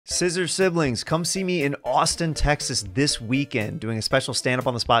Scissor Siblings, come see me in Austin, Texas this weekend, doing a special stand-up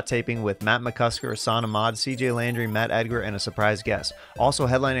on the spot taping with Matt McCusker, Hassan Ahmad, CJ Landry, Matt Edgar, and a surprise guest. Also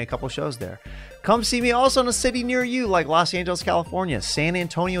headlining a couple shows there. Come see me also in a city near you like Los Angeles, California, San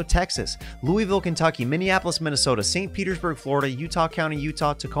Antonio, Texas, Louisville, Kentucky, Minneapolis, Minnesota, St. Petersburg, Florida, Utah County,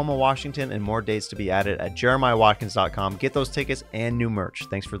 Utah, Tacoma, Washington, and more dates to be added at jeremiahwatkins.com. Get those tickets and new merch.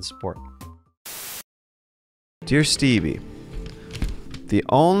 Thanks for the support. Dear Steebee, the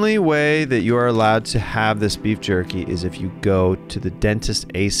only way that you are allowed to have this beef jerky is if you go to the dentist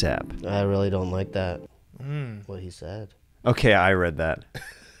ASAP. I really don't like that. What he said. Okay, I read that.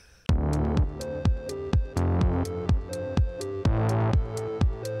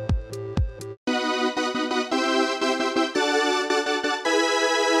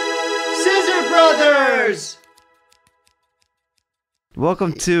 Scissor Brothers!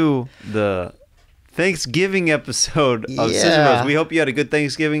 Welcome to the Thanksgiving episode of Scissor Bros. We hope you had a good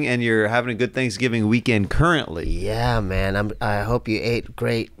Thanksgiving and you're having a good Thanksgiving weekend currently. Yeah, man. I hope you ate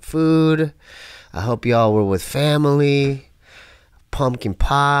great food. I hope y'all were with family. Pumpkin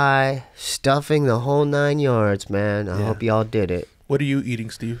pie, stuffing, the whole 9 yards, man. I hope y'all did it. What are you eating,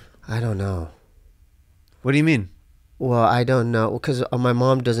 Steve? I don't know. What do you mean? Well, I don't know because my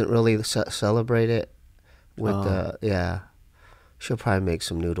mom doesn't really celebrate it with yeah. She'll probably make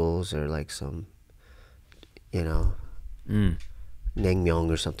some noodles or like some, you know,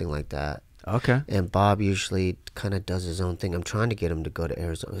 naengmyeon or something like that. Okay. And Bob usually kind of does his own thing. I'm trying to get him to go to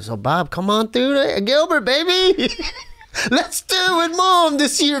Arizona. So Bob, come on through to Gilbert, baby. Let's do it, Mom,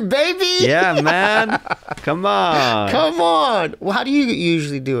 this year, baby. Yeah, man. Come on. Come on. Well, how do you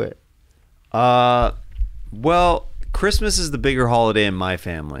usually do it? Well, Christmas is the bigger holiday in my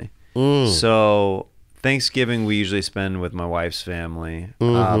family. So Thanksgiving we usually spend with my wife's family.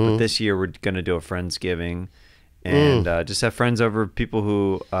 But this year we're going to do a Friendsgiving and just have friends over, people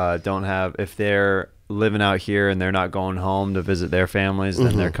who don't have, if they're living out here and they're not going home to visit their families,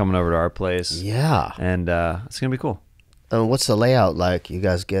 then they're coming over to our place. Yeah. And it's going to be cool. What's the layout like? You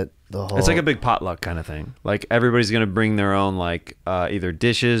guys get the whole... It's like a big potluck kind of thing. Like everybody's going to bring their own like either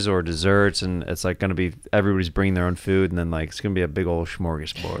dishes or desserts, and it's like going to be, everybody's bringing their own food, and then like it's going to be a big old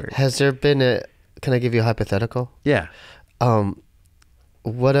smorgasbord. Has there been a... Can I give you a hypothetical? Yeah.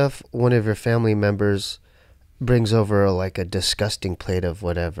 What if one of your family members brings over like a disgusting plate of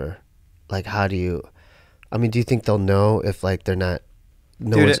whatever? Like how do you... I mean, do you think they'll know if like they're not...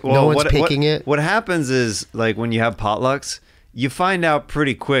 No one's picking it? What happens is, like, when you have potlucks, you find out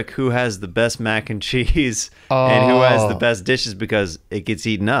pretty quick who has the best mac and cheese and who has the best dishes because it gets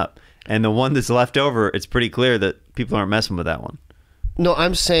eaten up. And the one that's left over, it's pretty clear that people aren't messing with that one. No,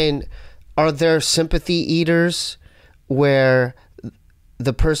 I'm saying, are there sympathy eaters where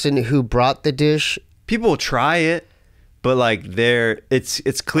the person who brought the dish... People will try it, but like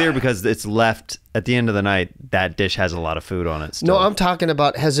it's clear because it's left at the end of the night. That dish has a lot of food on it still. No, I'm talking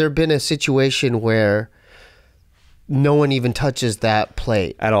about, has there been a situation where no one even touches that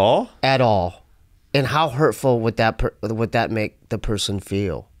plate at all? At all, and how hurtful would that make the person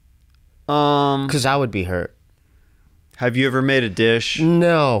feel? Because I would be hurt. Have you ever made a dish?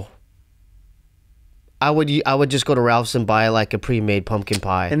 No. I would just go to Ralph's and buy like a pre-made pumpkin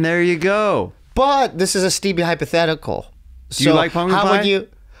pie. And there you go. But this is a Steebee hypothetical. Do you like pumpkin pie? How would you?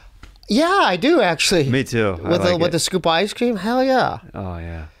 Yeah, I do actually. Me too. With the scoop of ice cream? Hell yeah. Oh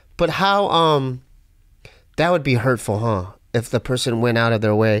yeah. But how that would be hurtful, huh? If the person went out of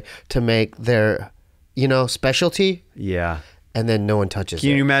their way to make their, specialty. Yeah. And then no one touches it.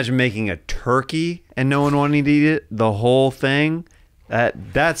 Can you imagine making a turkey and no one wanting to eat it? The whole thing?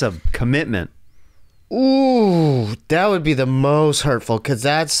 That's a commitment. Ooh, that would be the most hurtful because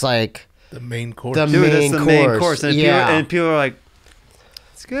that's like the main course. That's the main course. And people are like,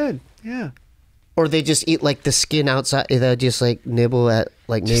 it's good. Yeah. Or they just eat like the skin outside. They just like nibble at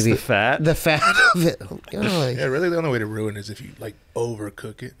like just maybe the fat of it. Yeah, really the only way to ruin it is if you like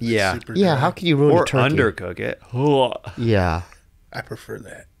overcook it. Yeah. Super yeah. dry. How can you ruin or a turkey? Undercook it? Yeah. I prefer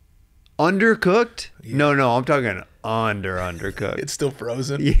that. Undercooked? Yeah. No. I'm talking undercooked. It's still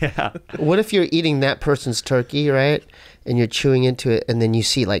frozen. Yeah. What if you're eating that person's turkey, right? And you're chewing into it, and then you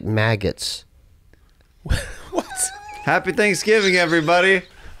see like maggots. What? Happy Thanksgiving, everybody.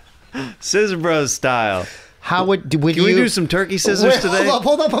 Scissor Bros style. How would Can we do some turkey scissors today?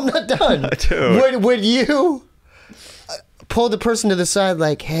 Hold up, I'm not done. Dude. Would you pull the person to the side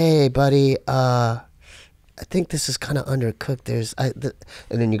like, hey, buddy, I think this is kind of undercooked.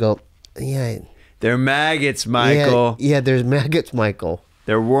 And then you go, yeah. They're maggots, Michael. Yeah, there's maggots, Michael.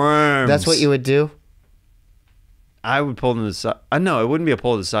 They're worms. That's what you would do? I would pull them to the side. No, it wouldn't be a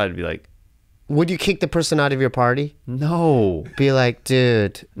pull to the side. It'd be like, Would you kick the person out of your party? No. Be like,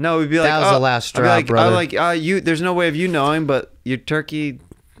 dude. No, we'd be like, that was the last straw, brother. There's no way of you knowing, but your turkey,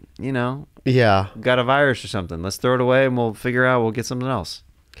 Yeah. got a virus or something. Let's throw it away and we'll figure out, we'll get something else.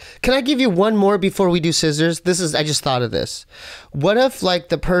 Can I give you one more before we do scissors? I just thought of this. What if like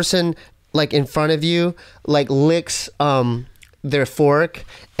the person like in front of you like licks their fork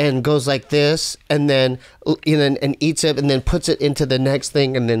and goes like this and then and eats it and then puts it into the next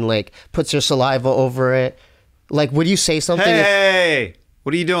thing and then like puts your saliva over it? Like, would you say something? Hey,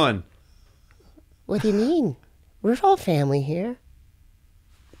 what are you doing? What do you mean? We're all family here.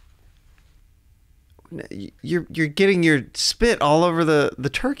 You're getting your spit all over the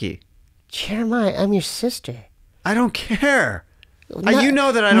turkey. Jeremiah, I'm your sister. I don't care. You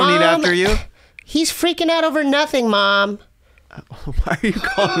know that I don't eat after you. He's freaking out over nothing, Mom. Why are you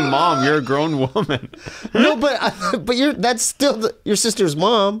calling Mom? You're a grown woman. No, but that's still your sister's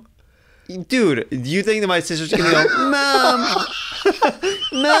mom. Dude, do you think that my sister's gonna go, Mom?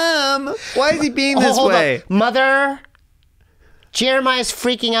 Mom, why is he being this way? On. Mother, Jeremiah's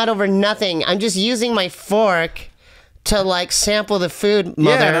freaking out over nothing. I'm just using my fork to like sample the food,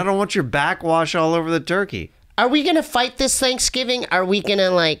 Mother. Yeah, and I don't want your backwash all over the turkey. Are we gonna fight this Thanksgiving? Are we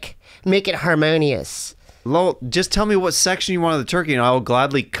gonna like make it harmonious? Lowell, just tell me what section you want of the turkey and I will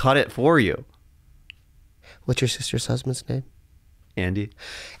gladly cut it for you. What's your sister's husband's name? Andy.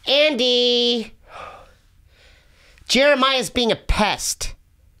 Andy! Jeremiah's being a pest.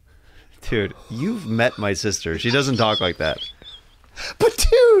 Dude, you've met my sister. She doesn't talk like that. But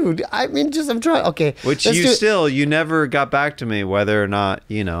dude, I mean, I'm trying. Okay. Which you never got back to me whether or not,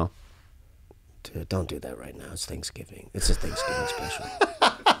 Dude, don't do that right now. It's Thanksgiving. It's a Thanksgiving special.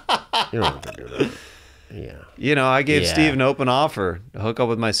 You don't have to do that. Yeah. I gave Steve an open offer to hook up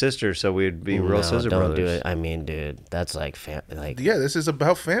with my sister so we'd be real Scissor Brothers. Don't do it. I mean, dude, that's like yeah, this is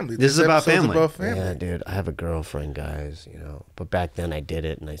about family. This is about family. Yeah, dude, I have a girlfriend, guys, But back then I did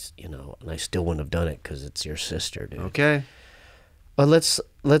it and I still wouldn't have done it cuz it's your sister, dude. Okay. But let's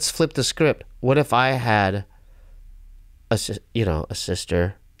flip the script. What if I had a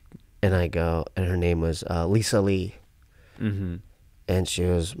sister and I go and her name was Lisa Lee. Mhm. And she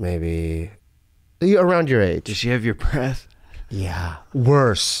was maybe around your age. Does she have your breath? Yeah.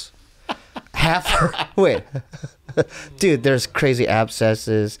 Worse. Half her. Wait. Dude, there's crazy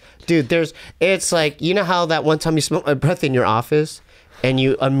abscesses. Dude, it's like, how that one time you smelled my breath in your office and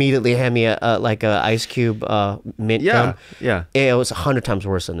you immediately hand me a ice cube mint gum? Yeah. It was 100 times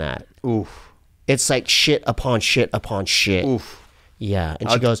worse than that. Oof. It's like shit upon shit upon shit. Oof. Yeah, and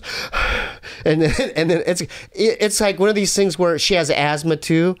she goes, and then it's like one of these things where she has asthma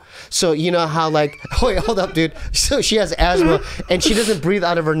too. So you know how like, wait, hold up, dude. So she has asthma and she doesn't breathe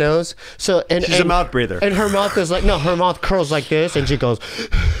out of her nose. So she's a mouth breather. And her mouth is like, no, her mouth curls like this, and she goes,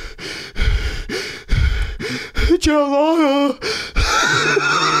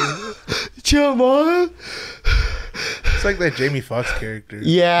 Jeremiah. It's like that Jamie Foxx character.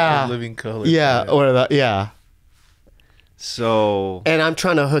 Yeah. Living Color. Yeah, or that. Yeah. So, and I'm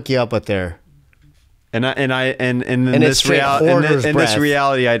trying to hook you up with her. In this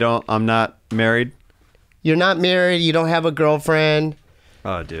reality, I'm not married. You're not married. You don't have a girlfriend.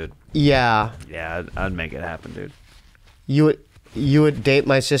 Oh, dude. Yeah. Yeah, I'd make it happen, dude. You would date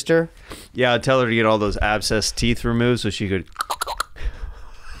my sister? Yeah, I'd tell her to get all those abscess teeth removed so she could.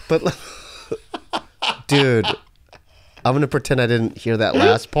 But, dude, I'm gonna pretend I didn't hear that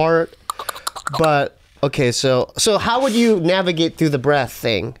last part. But. Okay, so how would you navigate through the breath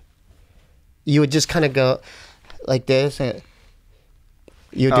thing? You would just kind of go like this.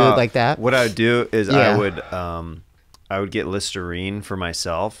 You would do it like that? What I would do is I would get Listerine for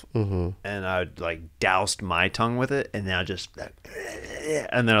myself, and I'd like doused my tongue with it, and then I'd just,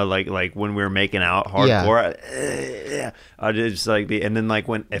 and then like when we were making out hardcore, I'd just like be, and then like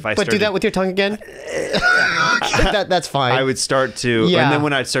But do that with your tongue again? That's fine. I would start to, and then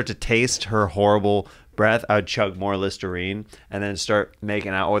when I'd start to taste her horrible breath, I would chug more Listerine and then start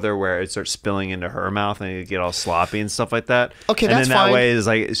making out with her where it starts spilling into her mouth and it'd get all sloppy and stuff like that. Okay, and that's then that fine. way is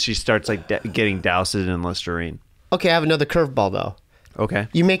like she starts like getting doused in Listerine. Okay, I have another curveball though. Okay.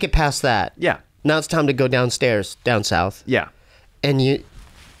 You make it past that. Yeah. Now it's time to go downstairs, down south. Yeah. And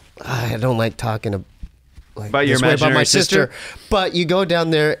I don't like talking about your imaginary my sister, but you go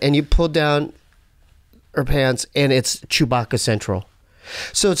down there and you pull down her pants and it's Chewbacca Central.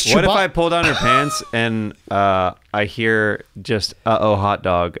 So it's What if I pull down her pants and I hear just "uh-oh hot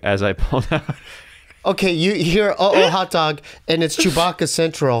dog" as I pull down? Okay, you hear "uh-oh hot dog" and it's Chewbacca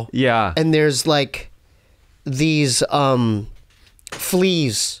Central. Yeah. And there's like these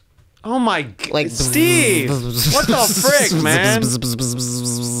fleas. Oh my! Like Steve, what the frick, man?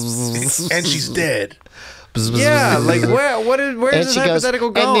 and she's dead. Yeah, like where is this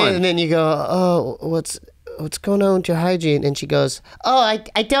hypothetical going? And then you go, oh, what's going on with your hygiene? And she goes, oh,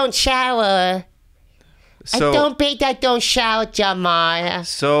 I don't shower. So, I don't shower, Jeremiah.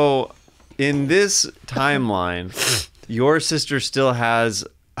 So, in this timeline, your sister still has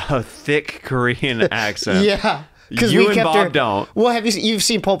a thick Korean accent. Yeah. You and Bob don't. Well, you've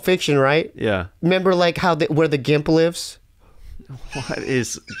seen Pulp Fiction, right? Yeah. Remember, like, where the Gimp lives? What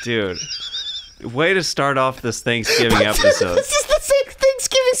is, dude? Way to start off this Thanksgiving episode. This is the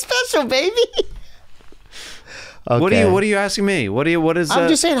Thanksgiving special, baby. Okay. What are you asking me? What is I'm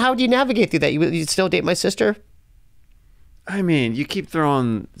just saying, how do you navigate through that? You still date my sister? I mean, you keep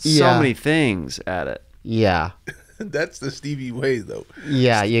throwing so many things at it. Yeah. That's the Steebee way, though.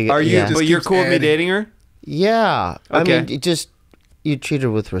 Yeah. But you're cool with me dating her? Yeah. Okay. I mean, you treat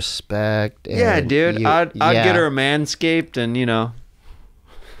her with respect. And yeah, dude. I'd get her a Manscaped and, you know.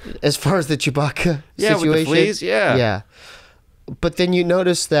 As far as the Chewbacca situation. With the fleas, yeah. Yeah. But then you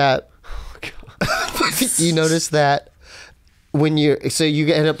notice that you notice that when you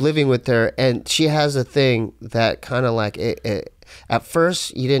end up living with her, and she has a thing that kind of like at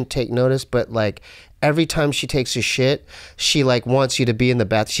first you didn't take notice, but like every time she takes a shit, she like wants you to be in the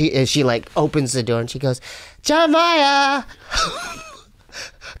bath. She like opens the door and she goes, Jeremiah,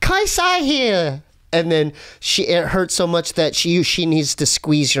 Kaisai here. And then it hurts so much that she needs to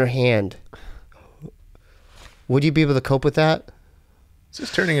squeeze your hand. Would you be able to cope with that? It's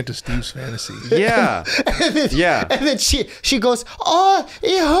just turning into Steve's fantasy. Yeah. And then she goes, oh,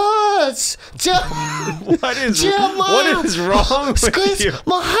 it hurts. What is wrong with you?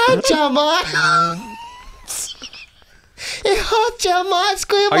 My hand, Jeremiah. It hurts, Jeremiah.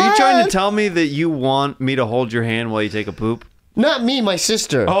 Squeeze my hand. Are you trying to tell me that you want me to hold your hand while you take a poop? Not me, my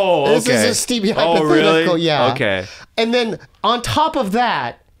sister. Oh, okay. This is a Steebee hypothetical. Oh, really? Yeah. Okay. And then on top of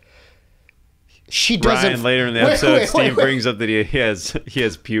that, she doesn't. Ryan, later in the episode, Steve brings up that he has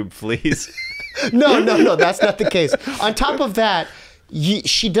pube fleas. No, that's not the case. On top of that,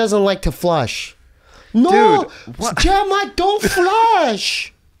 she doesn't like to flush. No, dude, Jeremiah, don't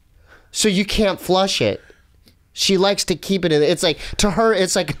flush. So you can't flush it. She likes to keep it in. It's like, to her,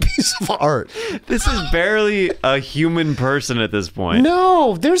 it's like a piece of art. This is barely a human person at this point.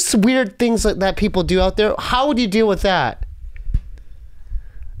 No, there's weird things like that people do out there. How would you deal with that?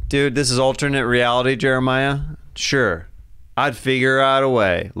 Dude, this is alternate reality, Jeremiah. Sure. I'd figure out a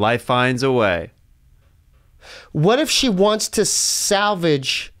way. Life finds a way. What if she wants to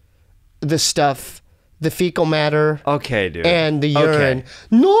salvage the stuff, the fecal matter, okay, dude, and the urine? Okay.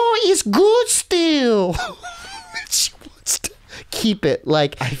 No, it's good still. She wants to keep it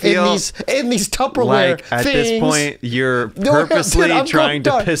like in these Tupperware like at things. this point you're purposely trying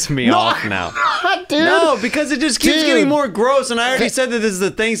to piss me off now. Dude. No, because it just keeps getting more gross, and I already said that this is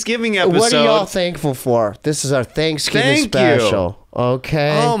the Thanksgiving episode. What are y'all thankful for? This is our Thanksgiving special.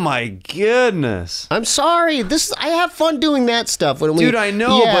 Okay. Oh my goodness. I'm sorry. I have fun doing that stuff. Dude, I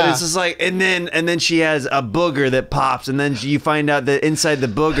know, but it's just like, and then she has a booger that pops, and then you find out that inside the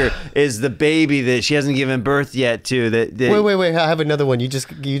booger is the baby that she hasn't given birth yet to. Wait. I have another one. You just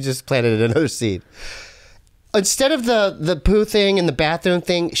planted another seed. Instead of the poo thing and the bathroom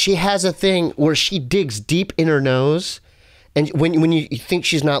thing, she has a thing where she digs deep in her nose, and when you think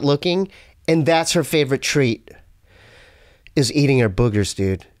she's not looking, and that's her favorite treat. Is eating her boogers,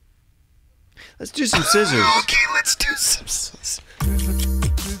 dude. Let's do some scissors. Okay, let's do some scissors.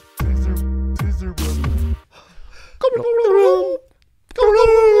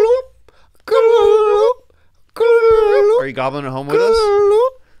 Are you gobbling at home with us?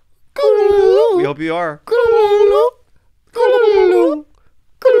 We hope you are.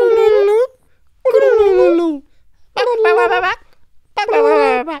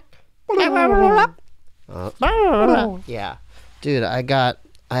 Yeah, dude, I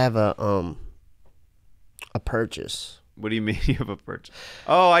have a purchase. What do you mean you have a purchase?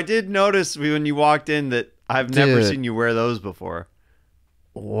 Oh, I did notice when you walked in that I've never seen you wear those before.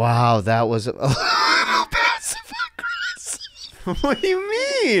 Wow, that was a little passive aggressive. What do you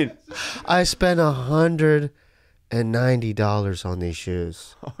mean? I spent $190 on these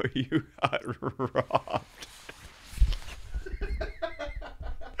shoes. Oh, you got robbed.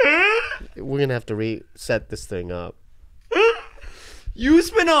 We're gonna have to reset this thing up. You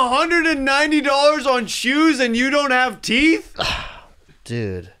spent $190 on shoes and you don't have teeth?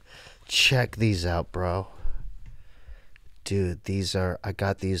 Dude, check these out, bro. Dude, I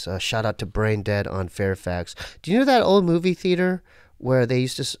got these. Shout out to Brain Dead on Fairfax. Do you know that old movie theater where they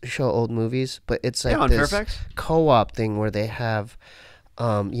used to show old movies? But it's like this Fairfax? co-op thing where they have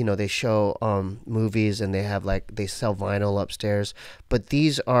They show movies and they sell vinyl upstairs. But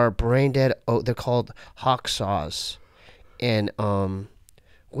these are brain dead. Oh, they're called hawk saws, and aren't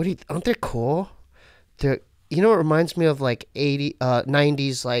they cool? They're it reminds me of like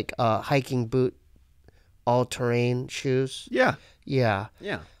 90s like hiking boot, all terrain shoes. Yeah. Yeah.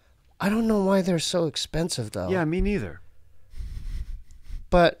 Yeah. I don't know why they're so expensive though. Yeah, me neither.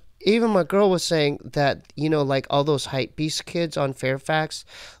 But even my girl was saying that, like all those hype beast kids on Fairfax,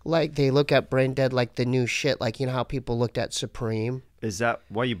 like they look at Brain Dead like the new shit. Like, how people looked at Supreme. Is that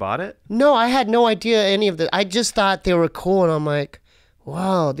why you bought it? No, I had no idea any of that. I just thought they were cool. And I'm like,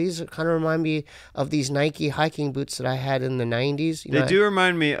 wow, these kind of remind me of these Nike hiking boots that I had in the 90s. They do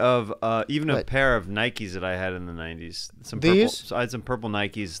remind me of even a pair of Nikes that I had in the 90s. I had some purple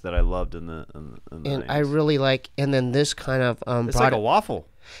Nikes that I loved in the 90s. I really like, and then this kind of it's like a waffle.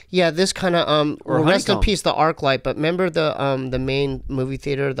 Yeah, this kind of or rest in peace the arc light. But remember the main movie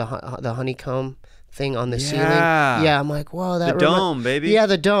theater, the honeycomb thing on the ceiling? Yeah, I'm like, whoa, that dome, baby. Yeah,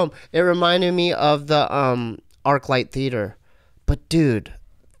 the dome. It reminded me of the arc light theater. But dude,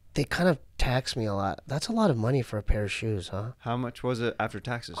 they kind of tax me a lot. That's a lot of money for a pair of shoes, huh? How much was it after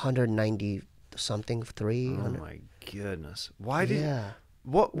taxes? 190 something, 300. Oh my goodness! Why did? Yeah.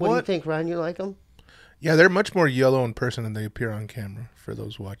 What do you think, Ryan? You like them? Yeah, they're much more yellow in person than they appear on camera. For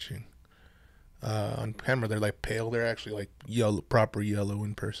those watching, on camera they're like pale. They're actually like yellow, proper yellow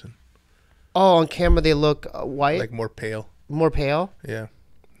in person. Oh, on camera they look white. Like more pale. More pale? Yeah.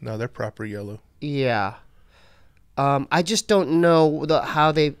 No, they're proper yellow. Yeah. I just don't know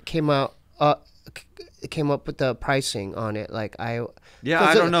how they came up with the pricing on it. I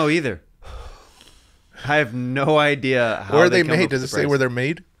don't know either. I have no idea how where are they made. Does it say where they're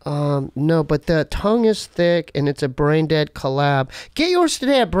made? No, but the tongue is thick and it's a Brain Dead collab. Get yours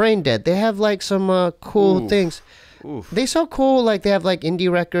today at Brain Dead. They have like some cool things. Oof. They so cool. Like they have like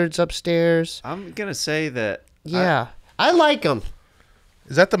indie records upstairs. I'm gonna say that. Yeah, I like them.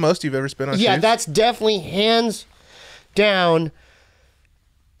 Is that the most you've ever spent on shoes? Yeah, that's definitely hands down.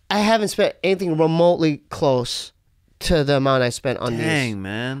 I haven't spent anything remotely close to the amount I spent on these. Dang,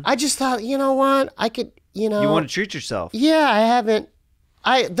 man. I just thought, you know what? I could, You want to treat yourself. Yeah, I haven't.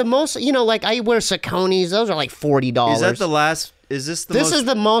 The most, like I wear Saucony's. Those are like $40. Is that the last? Is this the most? This is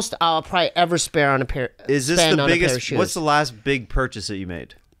the most I'll probably ever spare on a pair. Is this the biggest? What's the last big purchase that you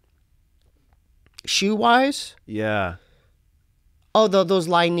made? Shoe wise? Yeah. Oh, those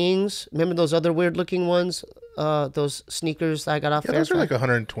Linings. Remember those other weird looking ones? Those sneakers that I got off. Yeah, those are like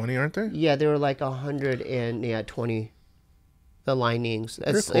 120, aren't they? Yeah, they were like 120. The Linings.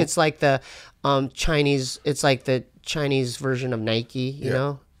 Cool. It's like the Chinese. It's like the Chinese version of Nike. You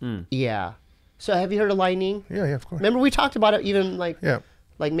know. Yeah. So have you heard of Lining? Yeah, of course. Remember we talked about it even like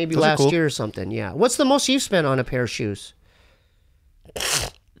maybe those last year or something. Yeah. What's the most you've spent on a pair of shoes?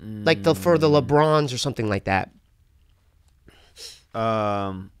 Like for the LeBrons or something like that.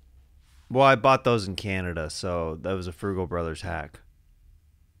 Well, I bought those in Canada, so that was a Frugal Brothers hack.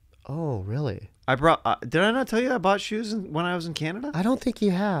 Oh, really? I brought. Did I not tell you I bought shoes when I was in Canada? I don't think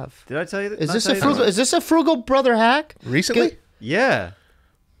you have. Did I tell you that? Is this a Frugal Brother hack? Recently? Yeah.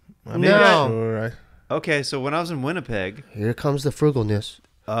 I'm No. not sure. Okay, so when I was in Winnipeg, Here comes the frugalness.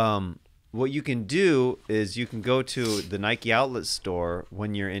 what you can do is you can go to the Nike outlet store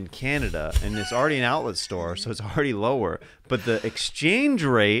when you're in Canada, and it's already an outlet store, so it's already lower. But the exchange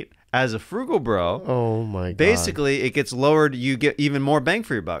rate as a Frugal Bro, Oh my god! basically it gets lowered. You get even more bang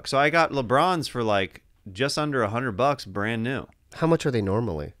for your buck. So I got LeBrons for like just under $100, brand new. How much are they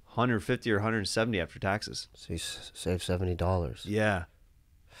normally? 150 or 170 after taxes. So you save $70. Yeah.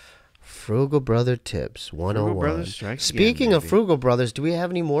 Frugal Brother tips 101. Frugal Brothers strikes Speaking again, of baby. Frugal Brothers, do we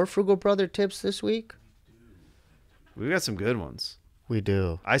have any more Frugal Brother tips this week? We got some good ones. We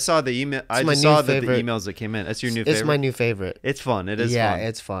do. I saw the email. I my just new saw the favorite. emails that came in. That's your new favorite? It's my new favorite. It's fun. It is Yeah, fun.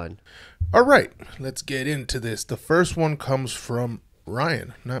 it's fun. All right, let's get into this. The first one comes from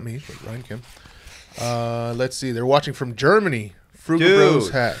Ryan, not me, but Ryan Kim. Let's see. They're watching from Germany. Frugal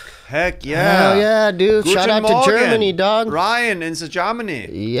Bros hack. Heck yeah. Hell yeah, dude. Shout out Guten to Morgen. Germany, dog. Ryan in Germany.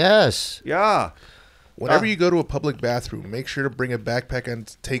 Yes. Yeah. Whenever you go to a public bathroom, make sure to bring a backpack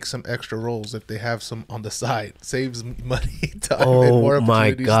and take some extra rolls if they have some on the side. Saves money, time, and more Oh my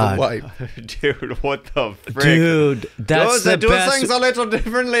opportunities God. to wipe. Dude, what the frick? Dude, that's They the do best. things a little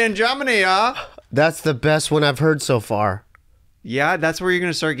differently in Germany, huh? That's the best one I've heard so far. Yeah, that's where you're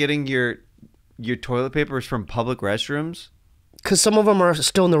going to start getting your toilet papers from public restrooms. Because some of them are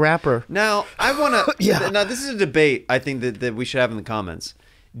still in the wrapper. Now, I want to... Yeah. Now, this is a debate I think that we should have in the comments.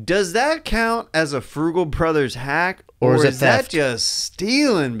 Does that count as a Frugal Brothers hack, Or is it that theft? just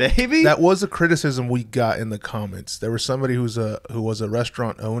stealing, baby? That was a criticism we got in the comments. There was somebody who was a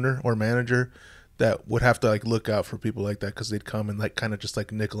restaurant owner or manager that would have to like look out for people like that because they'd come and like kind of just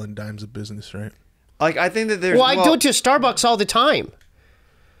like nickel and dimes of business, right? Like, I think that there's... Well, I do it to Starbucks all the time.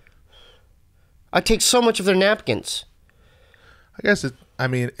 I take so much of their napkins. I guess it. I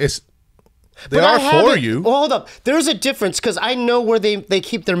mean, it's they But I are for haven't- you. Well, hold up. There's a difference because I know where they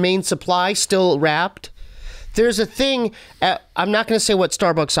keep their main supply still wrapped. There's a thing I'm not going to say what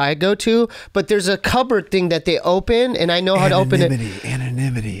Starbucks I go to, but there's a cupboard thing that they open, and I know how to open it.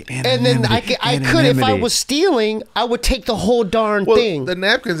 Anonymity. And then I could, if I was stealing, I would take the whole darn Well, thing. the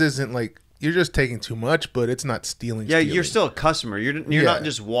napkins isn't like you're just taking too much, but it's not stealing. Yeah, stealing. you're still a customer. You're not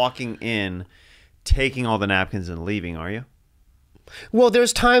just walking in, taking all the napkins and leaving, are you? Well,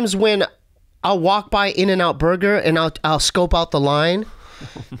 there's times when I'll walk by In-N-Out Burger and I'll scope out the line.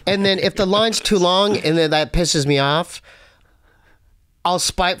 And then if the line's too long and then that pisses me off, I'll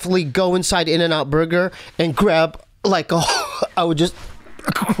spitefully go inside In-N-Out Burger and grab I would just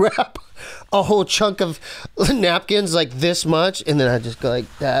grab a whole chunk of napkins like this much, and then I just go like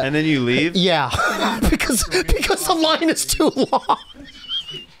that. And then you leave? Yeah, because the line is too long.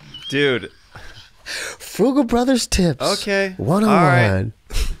 Dude. Frugal Brothers tips. Okay. 101. All right.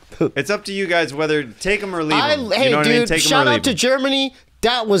 It's up to you guys whether take them or leave them. Hey, you know what dude, I mean? Take 'em shout or out leave to 'em. Germany.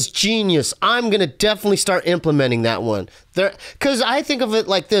 That was genius. I'm going to definitely start implementing that one. Because I think of it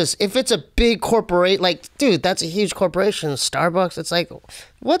like this. If it's a big corporation, like, dude, that's a huge corporation. Starbucks, it's like,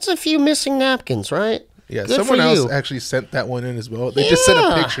 what's a few missing napkins, right? Yeah, Good someone for else you. actually sent that one in as well. They just sent a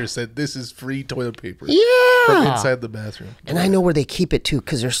Yeah. picture, said this is free toilet paper from Yeah. inside the bathroom. And I know where they keep it, too,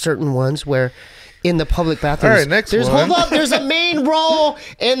 because there's certain ones where in the public bathrooms. All right, next one. Hold up, there's a main roll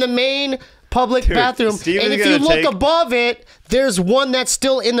in the main public bathroom. Steve And is if you gonna look take- above it, there's one that's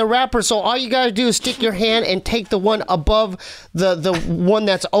still in the wrapper. So all you gotta do is stick your hand and take the one above the one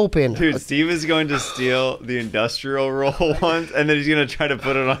that's open. Dude, Steve is going to steal the industrial roll ones, and then he's going to try to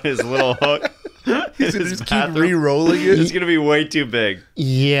put it on his little hook. He's gonna just keep re-rolling it. It's going to be way too big.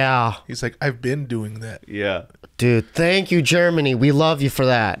 Yeah. He's like, I've been doing that. Yeah. Dude, thank you, Germany. We love you for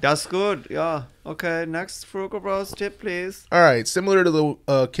that. That's good. Yeah. Okay, next Frugal Bros tip, please. All right, similar to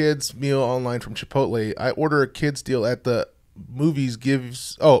the kids meal online from Chipotle, I order a kids deal at the movies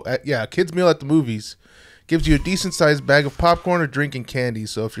kids meal at the movies gives you a decent sized bag of popcorn, a drink, and candy.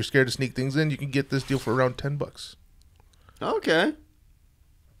 So if you're scared to sneak things in, you can get this deal for around $10. Okay.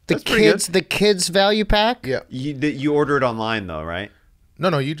 The That's pretty good. the kids value pack? Yeah. You order it online, though, right?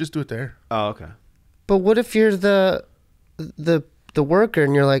 No, you just do it there. Oh, okay. But what if you're the worker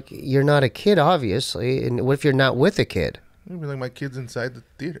and you're like, you're not a kid, obviously. And what if you're not with a kid? It'd be like my kids inside the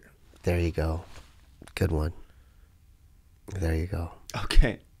theater. There you go. Good one. There you go.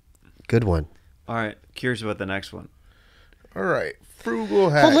 Okay. Good one. All right. Curious about the next one. All right, frugal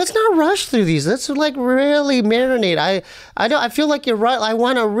hack. Well, let's not rush through these. Let's like really marinate. I feel like you're right. I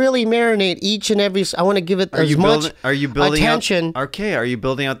want to really marinate each and every. I want to give it as much attention. Okay. Are you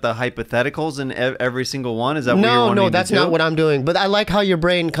building out the hypotheticals in every single one? Is that what you're wanting No, to that's do? not what I'm doing. But I like how your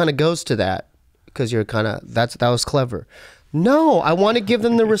brain kind of goes to that because you're kind of that was clever. No, I want to give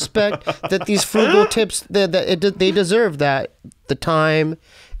them the respect that these frugal tips they deserve. That the time.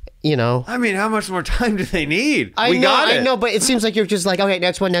 You know, I mean, how much more time do they need? I know, but it seems like you're just like, okay,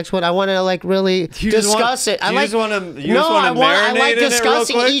 next one. I want to like really discuss it. I like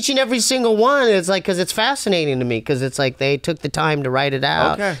discussing each and every single one. It's like because it's fascinating to me because it's like they took the time to write it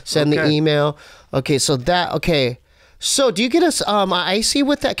out, send the email. Okay, so so do you get us an icy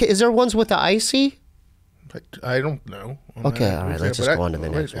with that? Is there ones with the icy? I don't know. Okay, all right, let's just go on to the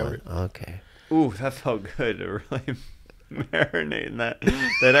next one. Okay. Ooh, that felt good. To really marinating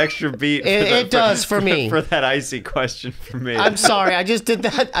that extra beat. It does for me. For that icy question for me. I'm sorry. I just did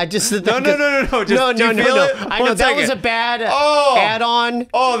that. No. Just, no. I know that was a bad add-on.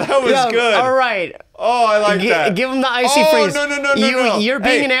 Oh, that was good. All right. Oh, I like that. Give him the icy freeze. No. You're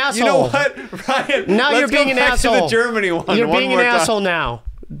being an asshole. You know what, Ryan? Now you're being an asshole. To the Germany one. You're being an asshole now.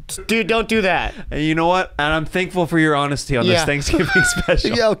 Dude, don't do that. And you know what? And I'm thankful for your honesty on this Thanksgiving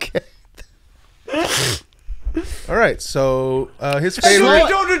special. Yeah, okay. All right, so his favorite.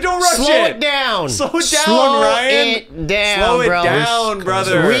 Don't rush it. Slow it down. Slow it down, Ryan. It down, Slow it bro. down,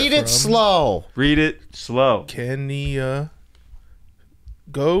 brother. Read it slow. Read it slow. Can he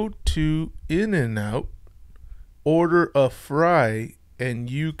go to In-N-Out, order a fry, and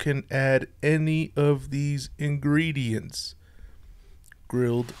you can add any of these ingredients: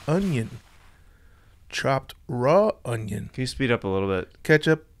 grilled onion, chopped raw onion, Can you speed up a little bit?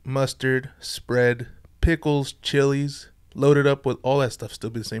 ketchup, mustard, spread, pickles, chilies, load it up with all that stuff, still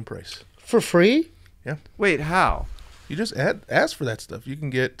be the same price. For free? Yeah. Wait, how? You just ask for that stuff. You can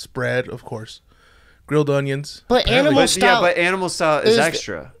get spread, of course. Grilled onions. But animal style. Yeah, but animal style is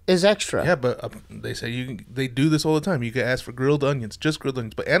extra. Is extra. Yeah, but they say they do this all the time. You can ask for grilled onions, just grilled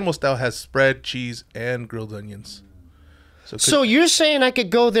onions. But animal style has spread, cheese, and grilled onions. So you're saying I could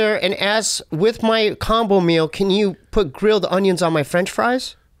go there and ask with my combo meal, can you put grilled onions on my French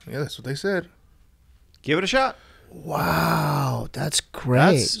fries? Yeah, that's what they said. Give it a shot. Wow, that's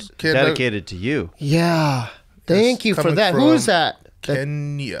great. That's dedicated to you. Yeah. Thank you for that. Who is that?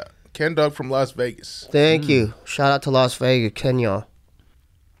 Kenya. Ken Dog from Las Vegas. Thank you. Shout out to Las Vegas, Kenya.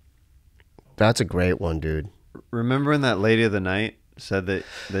 That's a great one, dude. Remember when that lady of the night said that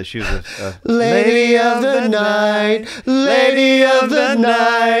she was a lady of the night, lady of the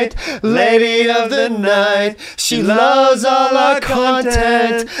night, lady of the night. She loves all our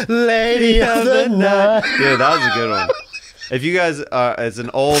content, lady of the night. Dude, that was a good one. If you guys, it's an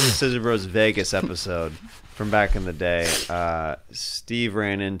old Scissor Bros Vegas episode from back in the day. Steve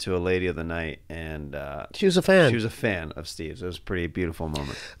ran into a lady of the night, and she was a fan. She was a fan of Steve's. It was a pretty beautiful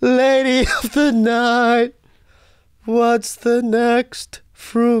moment. Lady of the night, what's the next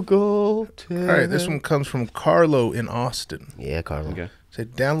frugal tip? All right, this one comes from Carlo in Austin. Yeah, Carlo. Okay.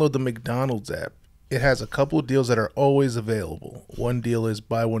 Said download the McDonald's app. It has a couple of deals that are always available. One deal is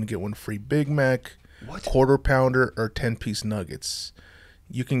buy one get one free Big Mac, quarter pounder, or 10-piece nuggets.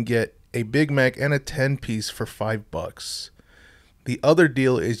 You can get a Big Mac and a 10-piece for $5. The other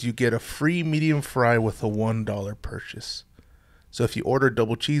deal is you get a free medium fry with a $1 purchase. So if you order a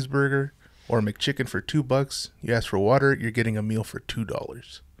double cheeseburger or McChicken for $2, you ask for water, you're getting a meal for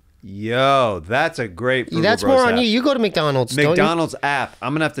 $2. Yo, that's a great Frugal That's Bros more on app. you. You go to McDonald's. McDonald's app.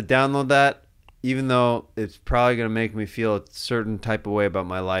 I'm gonna have to download that, even though it's probably gonna make me feel a certain type of way about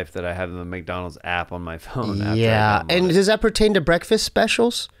my life that I have the McDonald's app on my phone. Yeah, and does that pertain to breakfast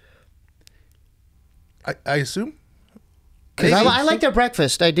specials? I assume. Because I like their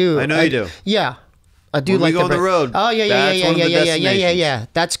breakfast. I do. I know you do. Yeah. I do When like we go on the road. Oh yeah, that's one of the destinations. yeah.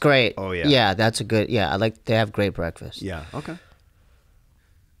 That's great. Oh, yeah. Yeah, that's a good. Yeah, I like. They have great breakfast. Yeah. Okay.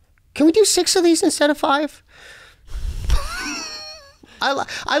 Can we do 6 of these instead of 5?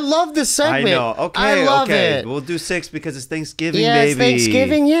 I love this segment. I know. Okay. I love it. it. We'll do 6 because it's Thanksgiving, Yeah, baby. it's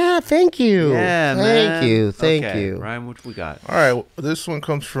Thanksgiving. Yeah, thank you. Yeah, thank you. Thank okay. you. Ryan, what we got? All right, this one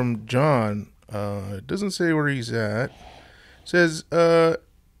comes from John. It doesn't say where he's at. It says,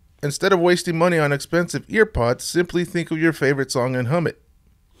 instead of wasting money on expensive ear pods, simply think of your favorite song and hum it.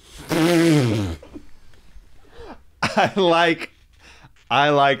 I like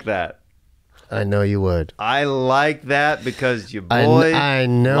that. I know you would. I like that because your boy I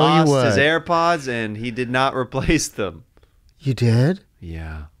know lost you would. his AirPods and he did not replace them. You did?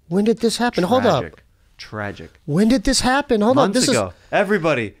 Yeah. When did this happen? Hold up. Tragic. When did this happen? Hold on. Months This ago.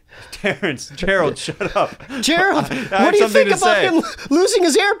 Everybody. Terrence, Gerald, shut up. Gerald, I what do you something think to about say. him losing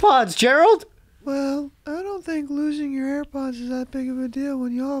his AirPods, Gerald? Well, I don't think losing your AirPods is that big of a deal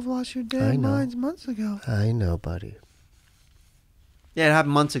when you all have lost your I damn know. minds months ago. I know, buddy. Yeah, it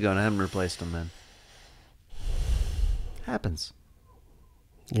happened months ago and I haven't replaced them, man. Happens.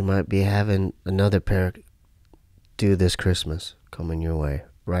 You might be having another pair due this Christmas coming your way.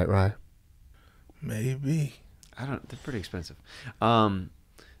 Right, Rye? Maybe. They're pretty expensive.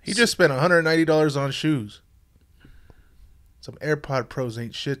 He just spent $190 on shoes. Some AirPod Pros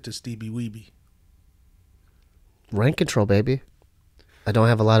ain't shit to Steebee Weebee. Rent control, baby. I don't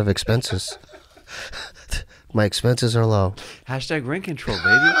have a lot of expenses. My expenses are low. Hashtag rent control,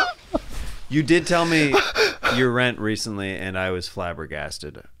 baby. You did tell me your rent recently, and I was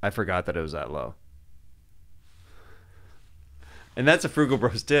flabbergasted. I forgot that it was that low. And that's a Frugal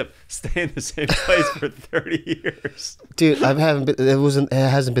Bros tip. Stay in the same place for 30 years. Dude, I haven't been. It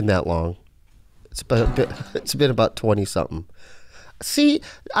hasn't been that long. It's been about 20 something. See,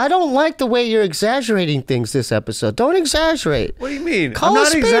 I don't like the way you're exaggerating things this episode. Don't exaggerate. What do you mean? Call I'm not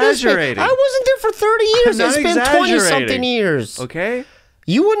a spade a spade. exaggerating. I wasn't there for 30 years. I'm It's not been 20 something exaggerating. years. Okay?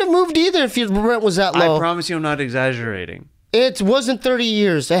 You wouldn't have moved either if your rent was that low. I promise you I'm not exaggerating. It wasn't 30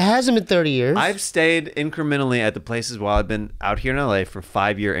 years. It hasn't been 30 years. I've stayed incrementally at the places while I've been out here in LA for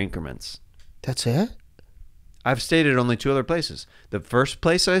 5-year increments. That's it? I've stayed at only 2 other places. The first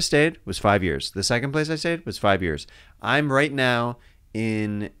place I stayed was 5 years. The second place I stayed was 5 years. I'm right now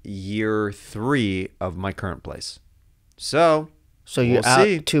in year 3 of my current place. So you're we'll out.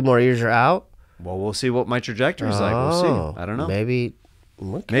 see. 2 more years you're out? Well, we'll see what my trajectory is like. We'll see. I don't know. Maybe.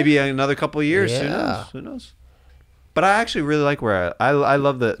 Okay. Maybe another couple of years. Yeah. Who knows? But I actually really like where I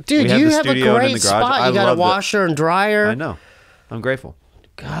love the Dude, we have you the have a studio and in great the garage. spot. I You got a love washer and dryer. I know. I'm grateful.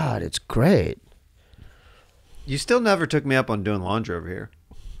 God, it's great. You still never took me up on doing laundry over here.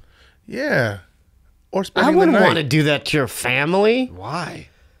 Yeah. Or I spending the wouldn't night. want to do that to your family. Why?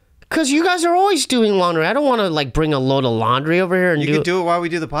 Because you guys are always doing laundry. I don't want to like bring a load of laundry over here and You can do it while we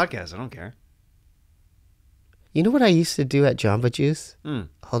do the podcast. I don't care. You know what I used to do at Jamba Juice? Mm.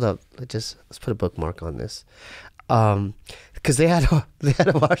 Hold up, let's put a bookmark on this. Because they had a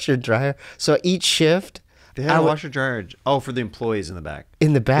washer dryer. So each shift, They had a washer dryer. Oh, for the employees in the back.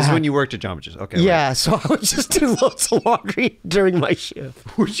 in the back. This is when you worked at Jamba Juice. Okay. Yeah, so I would just do loads of laundry during my shift.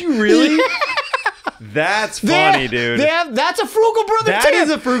 Right. Would you really? That's funny, dude. That's a Frugal Brother That tip. is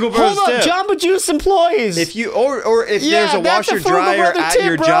a Frugal Brothers Hold up, tip. Jamba Juice employees. If you or if Yeah, there's a that's a washer Frugal dryer Brother at tip,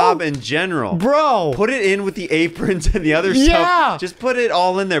 your bro. job in general, Bro. put it in with the aprons and the other Yeah. stuff. Just put it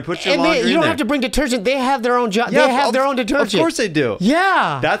all in there. Put your and laundry you in don't there. have to bring detergent. They have their own Yeah, they have their own detergent. Of course they do.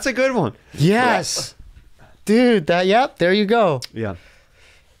 Yeah. That's a good one. Yes. Dude, yep, there you go. Yeah.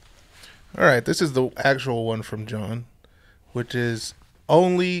 All right, this is the actual one from John, which is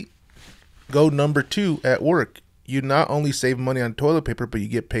only go number 2 at work. You not only save money on toilet paper, but you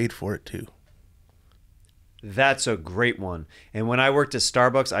get paid for it too. That's a great one. And when I worked at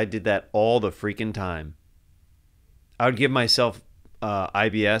Starbucks, I did that all the freaking time. I would give myself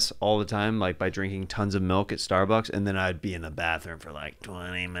IBS all the time, like by drinking tons of milk at Starbucks, and then I'd be in the bathroom for like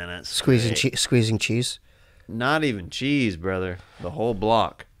 20 minutes. Squeezing cheese. Not even cheese, brother. The whole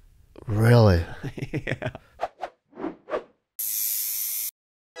block. Really? Yeah. Scissor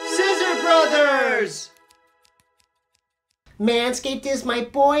Brothers! Manscaped is my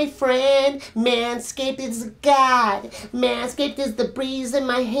boyfriend. Manscaped is God. Manscaped is the breeze in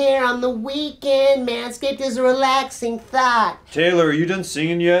my hair on the weekend. Manscaped is a relaxing thought. Taylor, are you done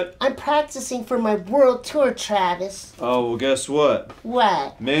singing yet? I'm practicing for my world tour, Travis. Oh, well, guess what?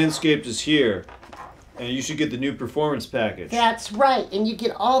 What? Manscaped is here. And you should get the new performance package. That's right. And you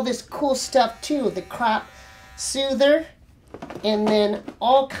get all this cool stuff too. The crop soother. And then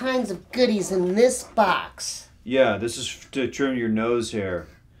all kinds of goodies in this box. Yeah, this is to trim your nose hair.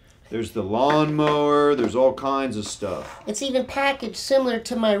 There's the lawnmower. There's all kinds of stuff. It's even packaged similar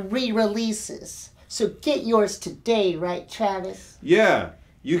to my re-releases. So get yours today, right, Travis? Yeah,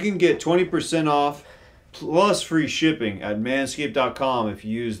 you can get 20% off plus free shipping at manscaped.com if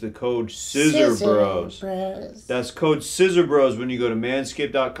you use the code Scissor Bros. That's code Scissor Bros when you go to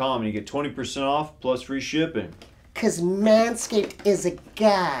manscaped.com and you get 20% off plus free shipping. Because Manscaped is a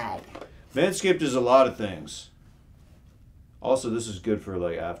god. Manscaped is a lot of things. Also, this is good for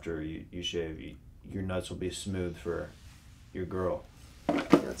like after you shave. Your nuts will be smooth for your girl. Now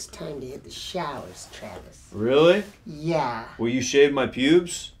it's time to hit the showers, Travis. Really? Yeah. Will you shave my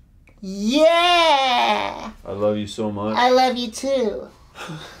pubes? Yeah! I love you so much. I love you too.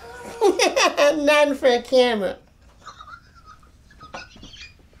 Not in front of camera.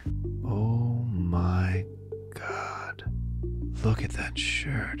 Oh my God. Look at that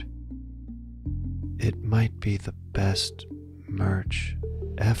shirt. It might be the best merch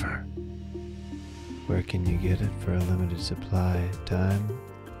ever. Where can you get it for a limited supply time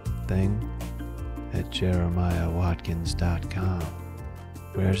thing? At jeremiahwatkins.com.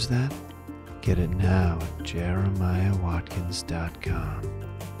 Where's that? Get it now at jeremiahwatkins.com.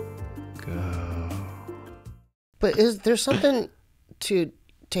 Go. But is there something to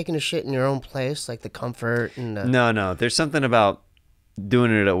taking a shit in your own place, like the comfort and the... No. There's something about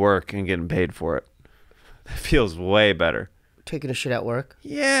doing it at work and getting paid for it. It feels way better. Taking a shit at work?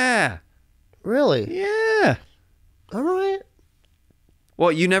 Yeah. Really? Yeah. All right.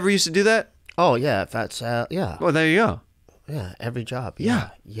 Well, you never used to do that? Oh, yeah, if that's... yeah. Well, there you go. Yeah, every job. Yeah.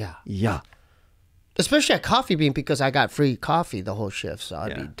 Yeah. Especially at Coffee Bean because I got free coffee the whole shift, so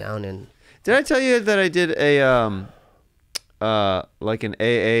I'd be down in... Did I tell you that I did a like an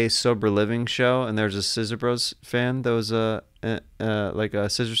AA sober living show, and there's a Scissor Bros fan that was like a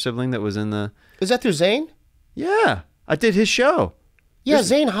scissor sibling that was in the... Is that through Zane? Yeah, I did his show. Yeah,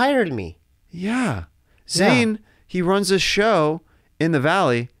 Zane hired me. Yeah, Zane, he runs a show in the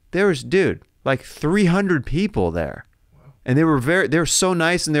Valley. There was, dude, like 300 people there. And they were so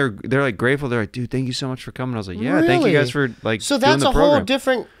nice, and they're like grateful. They're like, dude, thank you so much for coming. I was like, yeah, thank you guys for like So doing that's the a program. whole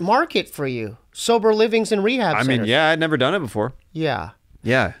different market for you. Sober livings and rehab I centers. mean, yeah, I'd never done it before. Yeah.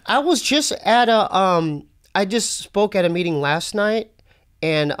 Yeah. I was just at a I just spoke at a meeting last night,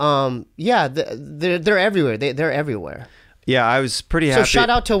 and yeah, they're everywhere. They're everywhere. Yeah, I was pretty happy. So shout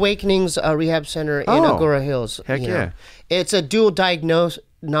out to Awakenings Rehab Center in Agora Hills. Heck you yeah. know. It's a dual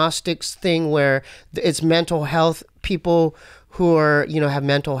diagnostics thing where it's mental health people who are, have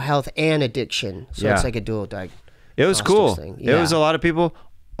mental health and addiction. So it's like a dual diagnostics It was cool. thing. It was a lot of people.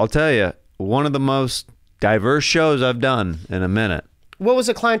 I'll tell you, one of the most diverse shows I've done in a minute. What was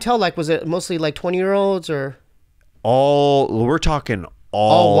the clientele like? Was it mostly like 20-year-olds or? We're talking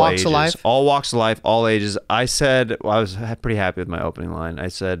all walks ages, of life? all walks of life, all ages. I said, well, I was pretty happy with my opening line. I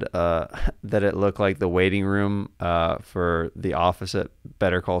said that it looked like the waiting room for The Office at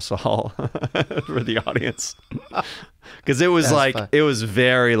Better Call Saul for the audience, because it was That's like fun. it was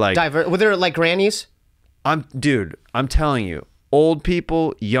very like Were there like grannies? I'm telling you, old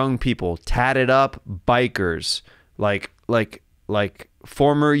people, young people, tatted up, bikers, like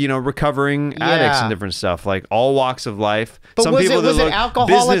former, recovering addicts and different stuff, like all walks of life. But some was people it- that was it looked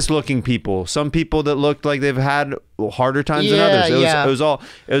alcoholic? business-looking people. Some people that looked like they've had harder times than others.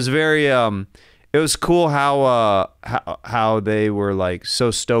 It was very. It was cool how they were like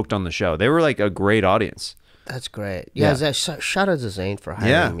so stoked on the show. They were like a great audience. That's great. Yeah, shout out to Zane for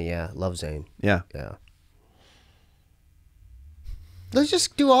hiring me. Yeah, love Zane. Yeah. Yeah. Let's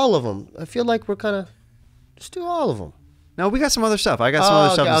just do all of them. I feel like we're kind of just do all of them. No, we got some other stuff. I got some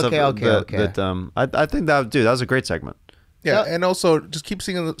other stuff. and stuff okay. that I think that was a great segment. Yeah, and also just keep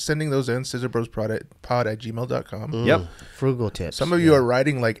sending those in, scissorbrospod@gmail.com. Yep. Frugal tips. Some of you are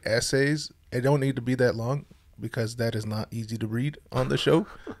writing like essays. It don't need to be that long because that is not easy to read on the show.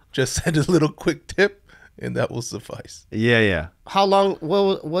 Just send a little quick tip, and that will suffice. Yeah. How long?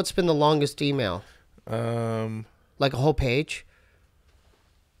 What's been the longest email? Like a whole page?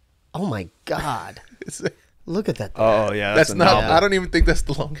 Oh my God! Look at that. Oh yeah, that's not. novel. I don't even think that's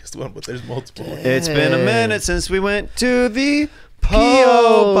the longest one, but there's multiple. It's been a minute since we went to the Post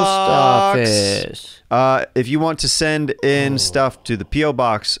P.O. Box. office. If you want to send in stuff to the P.O.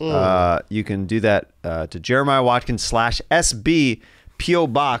 Box, you can do that to Jeremiah Watkins /SB, P.O.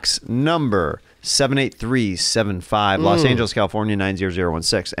 Box number 78375, Los Angeles, California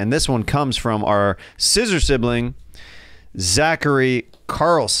 90016. And this one comes from our scissor sibling, Zachary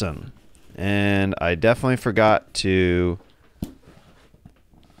Carlson. And I definitely forgot to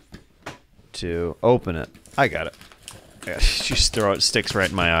open it. I got it. Just throw it. Sticks right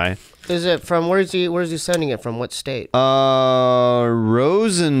in my eye. Is it from where's he sending it from? What state?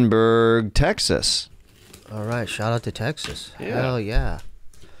 Rosenberg, Texas. All right, shout out to Texas. Yeah. Hell yeah.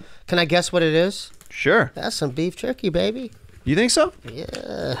 Can I guess what it is? Sure. That's some beef jerky, baby. You think so?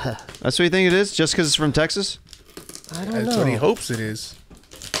 Yeah. That's what you think it is? Just because it's from Texas? I don't That's know. what he hopes it is.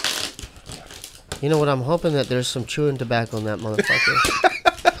 You know what? I'm hoping that there's some chewing tobacco in that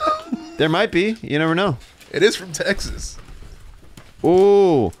motherfucker. There might be. You never know. It is from Texas.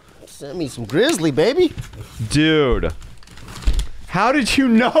 Ooh. Send me some grizzly, baby. Dude. How did you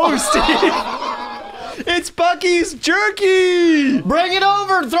know, Steve? It's Bucky's jerky! Bring it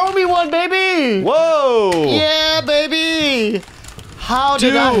over. Throw me one, baby. Whoa! Yeah, baby. How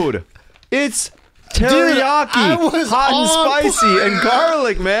did Dude, it's teriyaki, I was hot and on spicy, and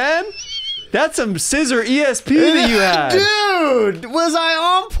garlic, man. That's some scissor ESP that you had. Dude, was I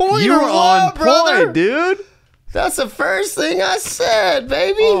on point? You or were what, on brother? point, dude. That's the first thing I said,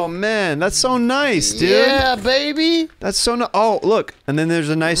 baby. Oh man, that's so nice, dude. Yeah, baby. That's so nice. Oh, look, and then there's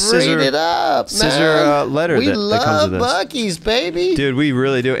a nice scissor. Rate it up, scissor, man. letter we that love comes with this. Bucky's, baby. Dude, we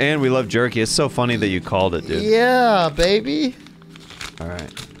really do, and we love jerky. It's so funny that you called it, dude. Yeah, baby. All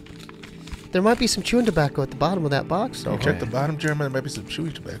right. There might be some chewing tobacco at the bottom of that box, though. Check the bottom, Jeremiah. There might be some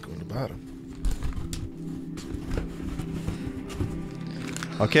chewy tobacco on the bottom.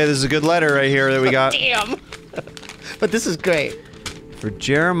 Okay, this is a good letter right here that we got. Damn. But this is great. For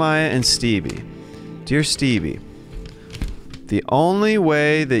Jeremiah and Steebee. Dear Steebee, the only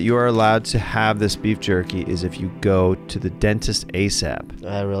way that you are allowed to have this beef jerky is if you go to the dentist ASAP.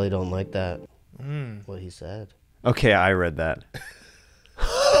 I really don't like that. What he said. Okay, I read that.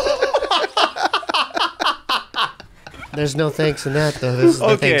 There's no thanks in that, though. This is the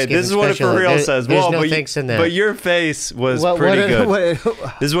Okay, this is what it for real says. There's Well, no but thanks in that. But your face was pretty good.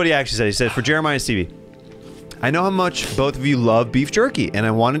 What, This is what he actually said. He said, for Jeremiah and Steebee, I know how much both of you love beef jerky, and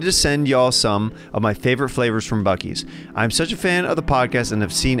I wanted to send y'all some of my favorite flavors from Bucky's. I'm such a fan of the podcast and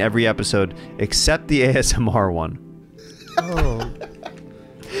have seen every episode except the ASMR one. oh,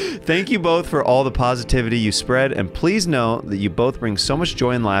 Thank you both for all the positivity you spread, and please know that you both bring so much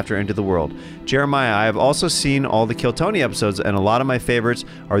joy and laughter into the world. Jeremiah, I have also seen all the Kill Tony episodes, and a lot of my favorites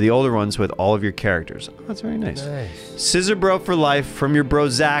are the older ones with all of your characters. Oh, that's very nice. Scissor Bro for life from your bro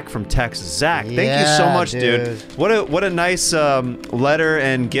Zach from Texas. Zach, thank you so Yeah, much, dude. What a nice letter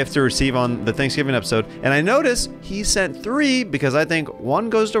and gift to receive on the Thanksgiving episode. And I noticed he sent 3 because I think one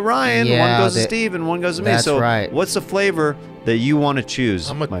goes to Ryan, Yeah, one goes to Steve, and one goes to me. that's So right. what's the flavor that you want to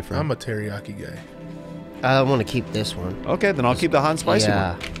choose, I'm my friend? a teriyaki guy. I want to keep this one. Okay, then I'll keep the hot and spicy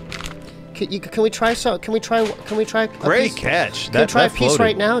Yeah. one. Can we try so? Can we try? A Great piece? catch. Can we try a that piece floated.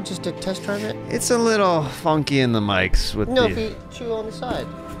 right now, just to test drive it? It's a little funky in the mics with No, the... if you chew on the side.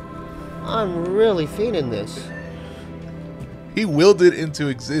 I'm really feeling this. He willed it into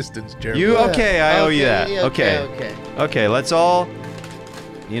existence, Jeremy. You okay? I owe you that. yeah, Okay. Okay. Let's all.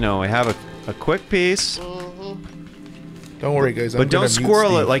 We have a quick piece, Don't worry, guys. but don't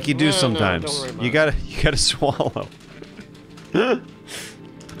squirrel it Steve. like you do No, sometimes. don't worry about You gotta swallow.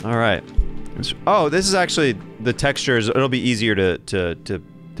 All right. Oh, this is actually the texture is. It'll be easier to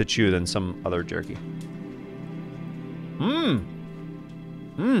chew than some other jerky.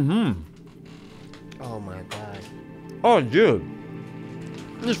 Oh my god. Oh, dude.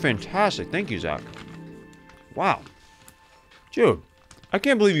 This is fantastic. Thank you, Zach. Wow. Dude, I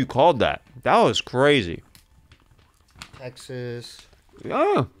can't believe you called that. That was crazy. Texas.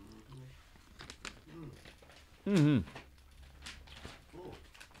 Yeah.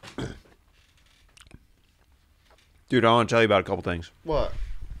 Dude, I want to tell you about a couple things. What?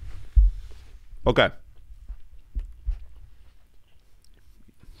 Okay.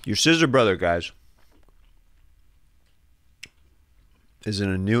 Your Scissor Brother, guys, is in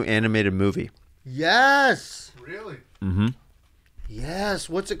a new animated movie. Yes. Really? Mm-hmm. Yes.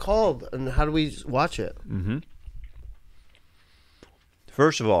 What's it called? And how do we watch it? Mm-hmm.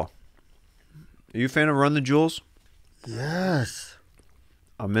 First of all, are you a fan of Run the Jewels? Yes.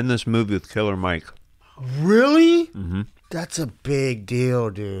 I'm in this movie with Killer Mike. Really? Mm-hmm. That's a big deal,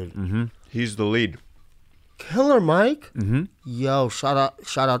 dude. Mm-hmm. He's the lead. Killer Mike? Mm-hmm. Yo, shout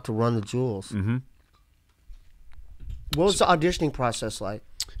out to Run the Jewels. Mm-hmm. What was the auditioning process like?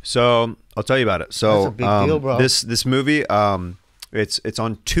 So I'll tell you about it. So That's a big deal, bro. This movie, it's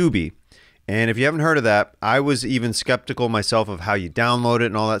on Tubi, and if you haven't heard of that, I was even skeptical myself of how you download it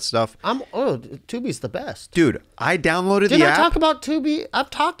and all that stuff. Tubi's the best. Dude, I downloaded Didn't the I app. talk about Tubi? I've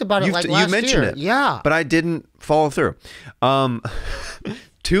talked about it last you mentioned year. it, Yeah. but I didn't follow through.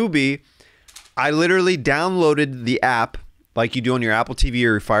 Tubi, I literally downloaded the app like you do on your Apple TV or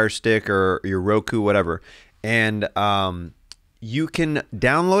your Fire Stick or your Roku, whatever, and you can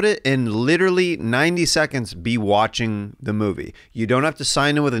download it and literally 90 seconds be watching the movie. You don't have to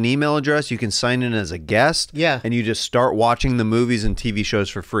sign in with an email address. You can sign in as a guest. Yeah. And you just start watching the movies and TV shows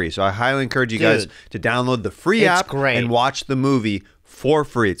for free. So I highly encourage you guys to download the free It's app great. and watch the movie for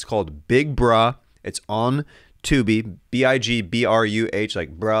free. It's called Big Bruh. It's on Tubi, BIGBRUH,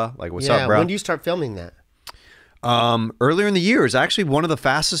 like bruh, like what's up, bruh? When do you start filming that? Earlier in the year is actually one of the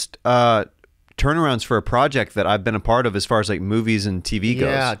fastest turnarounds for a project that I've been a part of as far as like movies and TV goes.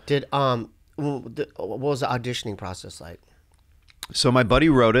 Yeah. What was the auditioning process like? So my buddy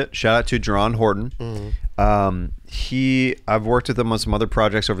wrote it. Shout out to Jerron Horton. I've worked with him on some other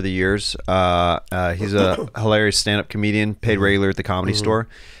projects over the years. He's a hilarious stand-up comedian, paid regular at the Comedy Store.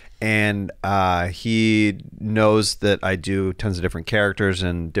 And he knows that I do tons of different characters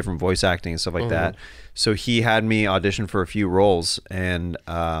and different voice acting and stuff like that. So he had me audition for a few roles, and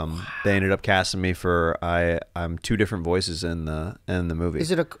they ended up casting me for I'm two different voices in the movie.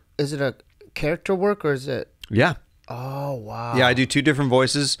 Is it a character work or is it? Yeah. Oh wow. Yeah, I do two different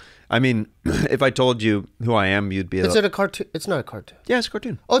voices. I mean, if I told you who I am, you'd be. Is it a cartoon? It's not a cartoon. Yeah, it's a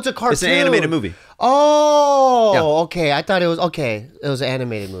cartoon. Oh, it's a cartoon. It's an animated movie. Oh, Yeah. okay. I thought it was okay. It was an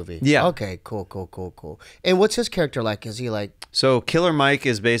animated movie. Yeah. Okay. Cool. And what's his character like? Is he like? So Killer Mike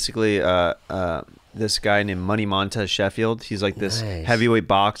is basically this guy named Money Montez Sheffield. He's like this Nice. heavyweight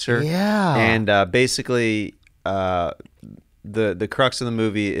boxer. Yeah. And basically, the crux of the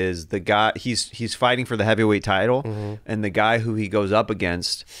movie is the guy. He's fighting for the heavyweight title, and the guy who he goes up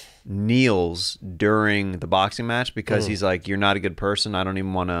against kneels during the boxing match because he's like, "You're not a good person. I don't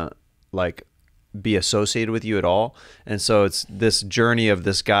even want to like be associated with you at all." And so it's this journey of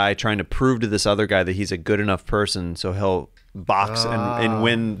this guy trying to prove to this other guy that he's a good enough person, so he'll box and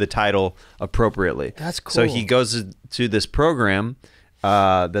win the title appropriately. That's cool. So he goes to this program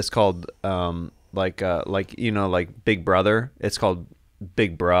that's called like Big Brother. It's called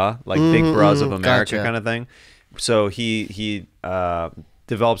Big Bruh, like Big Bros of America Gotcha. kind of thing. So he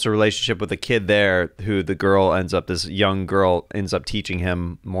develops a relationship with a kid there who this young girl ends up teaching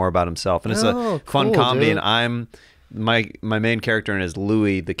him more about himself. And it's a fun cool, comedy. dude. And I'm my main character in is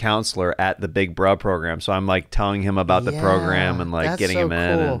Louis, the counselor at the Big Bruh program. So I'm like telling him about the program and like that's getting so him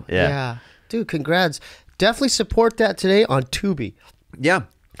in. cool. And, yeah. Dude, congrats. Definitely support that today on Tubi. Yeah.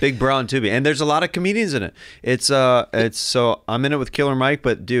 Big Bro on Tubi. And there's a lot of comedians in it. It's so I'm in it with Killer Mike,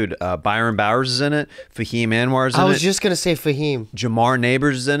 but dude, Byron Bowers is in it. Fahim Anwar's in it. I was just gonna say Fahim. Jamar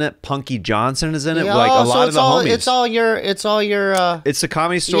Neighbors is in it. Punky Johnson is in it. Yeah, Like a so lot of it's the all, homies. It's all your It's the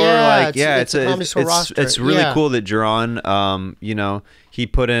Comedy Store. Yeah, it's a Comedy Store roster. It's really Yeah. cool that Jerron, he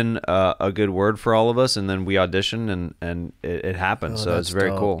put in a good word for all of us, and then we auditioned, and it happened. So it's that's very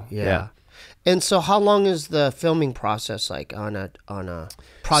dope. cool. Yeah. And so, how long is the filming process like on a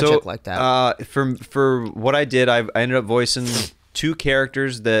project like that? For what I did, I ended up voicing 2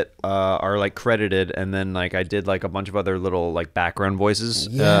 characters that are like credited, and then like I did like a bunch of other little like background voices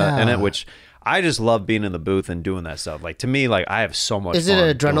in it, which I just love being in the booth and doing that stuff. Like to me, like I have so much. Is it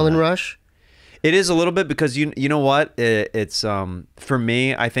an adrenaline rush? It is a little bit because you know what it's for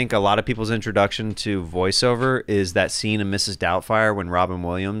me. I think a lot of people's introduction to voiceover is that scene in Mrs. Doubtfire when Robin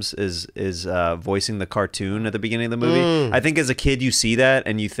Williams is voicing the cartoon at the beginning of the movie. I think as a kid you see that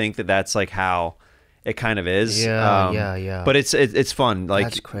and you think that that's like how it kind of is. Yeah. But it's fun. Like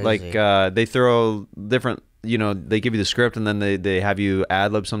That's crazy. they throw different. You know, they give you the script and then they have you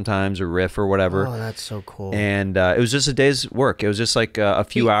ad lib sometimes or riff or whatever. Oh, that's so cool. And it was just a day's work. It was just like a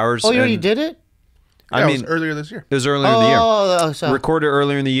few hours. Oh, you already did it? Yeah, I it mean, was earlier this year. it was earlier in the year. Oh, so. Recorded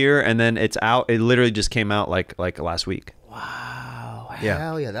earlier in the year, and then it's out. It literally just came out like last week. Wow. Yeah.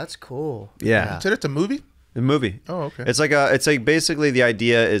 Hell yeah, that's cool. Yeah. You said it's a movie? The movie. Oh, okay. It's like basically the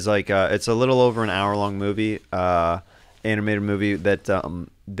idea is like it's a little over an hour long movie, animated movie that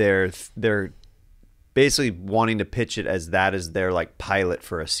they're basically wanting to pitch it as that is their like pilot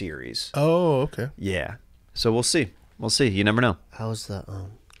for a series. Oh, okay. Yeah. So we'll see. We'll see. You never know. How's the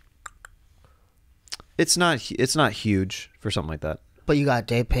It's not huge for something like that. But you got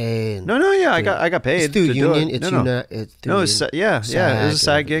day pay and No, yeah, I got paid. it's through to do union. it. It's No. It's through No, it's union. yeah. It was a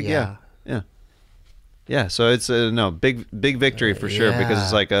SAG gig. Yeah. Yeah. So it's big victory for sure because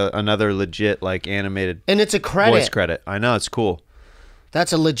it's like another legit like animated And it's a credit. voice credit. I know, it's cool.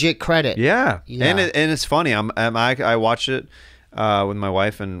 That's a legit credit. Yeah. Yeah. And it's funny. I watched it with my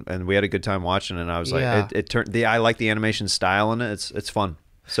wife and we had a good time watching it. And I was like, Yeah. it turned I like the animation style in it. It's fun.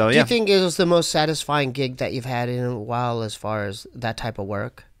 So Do yeah. you think it was the most satisfying gig that you've had in a while as far as that type of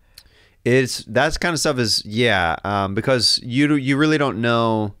work? That kind of stuff is because you really don't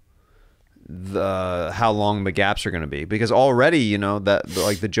know how long the gaps are going to be because already you know that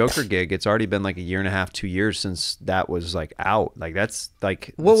like the Joker gig, it's already been like a year and a half, 2 years since that was like out. Like that's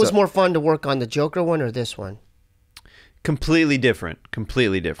like What was more fun to work on, the Joker one or this one? completely different.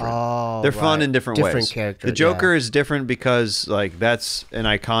 Oh, They're fun right. in different Different ways. characters, The Joker yeah. is different because like that's an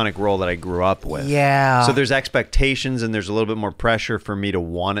iconic role that I grew up with. Yeah. So there's expectations and there's a little bit more pressure for me to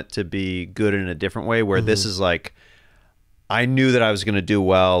want it to be good in a different way where this is like I knew that I was going to do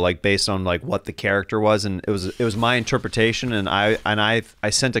well like based on like what the character was and it was my interpretation and I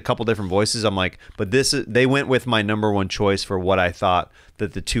sent a couple different voices. I'm like, but they went with my number one choice for what I thought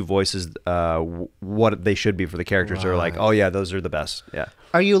that the 2 voices what they should be for the characters. Right. They're like, oh yeah, those are the best. Yeah.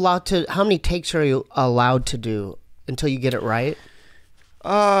 Are you allowed to? How many takes are you allowed to do until you get it right?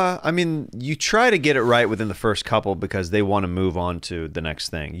 I mean, you try to get it right within the first couple because they want to move on to the next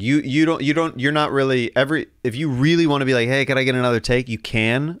thing. You're not really if you really want to be like, hey, can I get another take? You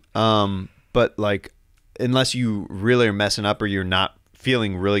can. But like, unless you really are messing up or you're not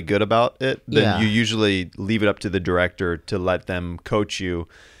feeling really good about it, then you usually leave it up to the director to let them coach you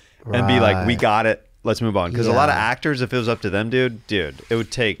and be like, we got it. Let's move on. Because a lot of actors, if it was up to them, dude, it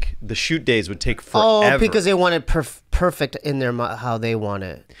would take, the shoot days would take forever. Oh, because they want it perfect in their how they want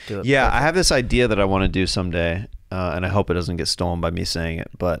it. Yeah, I have this idea that I want to do someday, and I hope it doesn't get stolen by me saying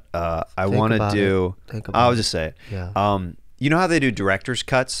it, but I want to do, I'll just say it. Yeah. You know how they do director's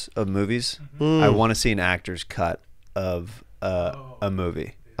cuts of movies? I want to see an actor's cut of a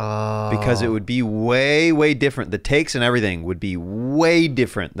movie. Because it would be way, way different. The takes and everything would be way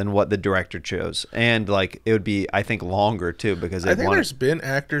different than what the director chose. And like it would be, I think, longer too because I think there's been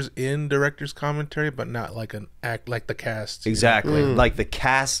actors in director's commentary, but not like an act like the cast. Exactly. Like the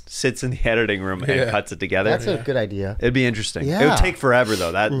cast sits in the editing room and cuts it together. That's a good idea. It'd be interesting. Yeah. It would take forever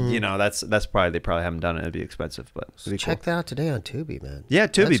though. That you know, that's probably they probably haven't done it. It'd be expensive, but it'd be Check cool. that out today on Tubi, man. Yeah,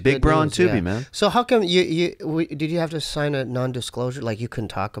 Tubi, That's Big good Bro on news, Tubi, yeah. man. So how come did you have to sign a non-disclosure? Like you couldn't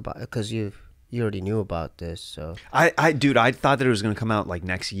talk about it because you already knew about this. So Dude, I thought that it was going to come out like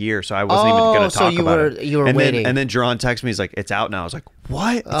next year, so I wasn't even going to talk about it. You were waiting. And then Jerron texted me. He's like, "It's out now." I was like,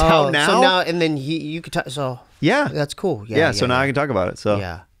 "What? It's Oh, out now?" So now and then you could talk. So yeah, that's cool. Yeah. So now I can talk about it. So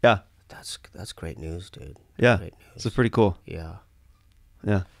yeah. That's great news, dude. Yeah, Great news. this is pretty cool. Yeah,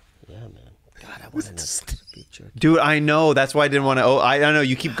 yeah, man. God, I want to know this feature. Dude, I know. That's why I didn't want to. Oh, I know.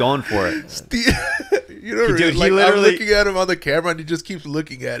 You keep going for it. You know, Dude, like, he literally I'm looking at him on the camera and he just keeps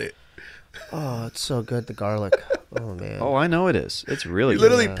looking at it. Oh, it's so good, the garlic. Oh man. Oh, I know it is. It's really He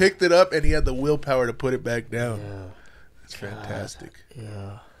good. literally picked it up and he had the willpower to put it back down. Yeah. It's fantastic.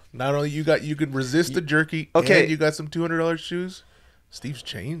 Yeah. Not only you could resist the jerky, Okay. and you got some $200 shoes. Steve's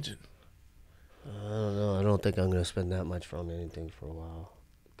changing. I don't know. I don't think I'm gonna spend that much on anything for a while.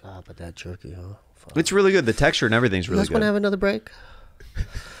 God, but that jerky, huh? Fuck. It's really good. The texture and everything's You really guys want to good. have another break?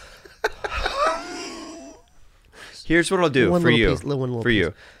 Here's what I'll do One for little you. piece, one little For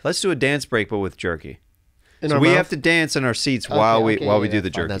you. piece. Let's do a dance break, but with jerky. In So our we mouth? have to dance in our seats while we yeah, do the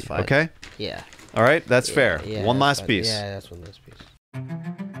that's fine, jerky. that's fine. Okay? Yeah. All right? That's fair. Yeah, one that's last fine. piece. Yeah, that's one last piece.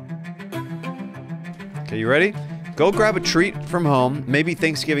 Okay, you ready? Go grab a treat from home, maybe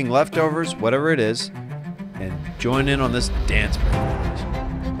Thanksgiving leftovers, whatever it is, and join in on this dance break.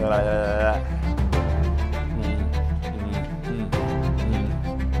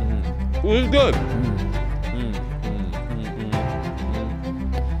 This is good.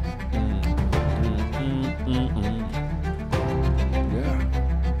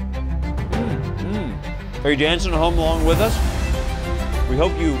 Are you dancing home along with us? We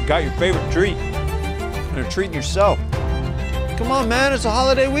hope you got your favorite treat and are treating yourself. Come on, man, it's a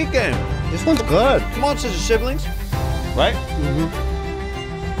holiday weekend. This one's good. Come on, sister siblings. Right?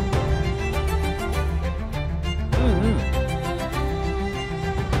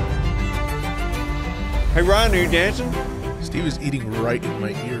 Hey, Ryan, are you dancing? Steve is eating right in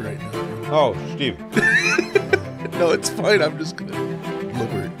my ear right now. Oh, Steve. No, it's fine. I'm just gonna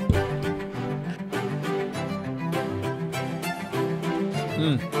lower it.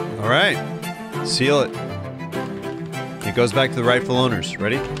 All right. Seal it. It goes back to the rightful owners.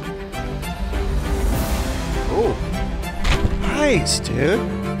 Ready? Oh. Nice, dude.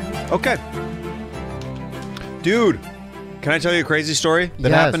 Okay. Dude, can I tell you a crazy story that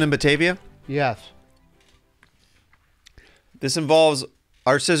Yes. happened in Batavia? Yes. This involves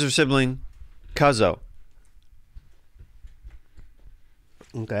our scissor sibling, Cuzzo.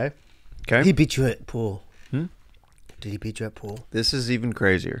 Okay. Okay? He beat you at pool. Hmm? Did he beat you at pool? This is even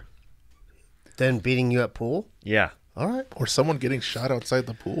crazier. Then beating you at pool? Yeah. All right. Or someone getting shot outside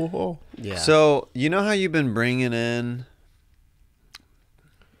the pool hall. Yeah. So, you know how you've been bringing in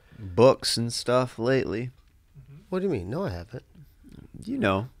books and stuff lately? What do you mean? No, I haven't. You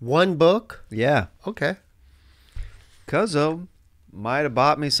know. One book? Yeah. Okay. Cuzzo might have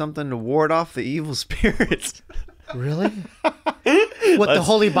bought me something to ward off the evil spirits. Really? What, the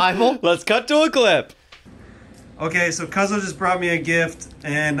Holy Bible? Let's cut to a clip. Okay, so Cuzzo just brought me a gift,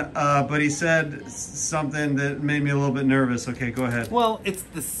 and but he said something that made me a little bit nervous. Okay, go ahead. Well, it's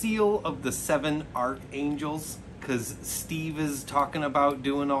the seal of the 7 archangels, because Steve is talking about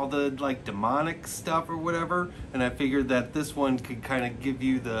doing all the like demonic stuff or whatever, and I figured that this one could kind of give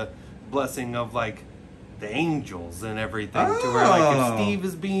you the blessing of like the angels and everything, to where like if Steve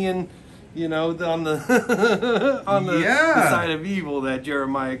is being, you know, on the on the side of evil, that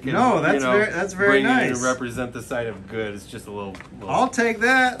Jeremiah can that's very bring in nice. and represent the side of good. It's just a little I'll take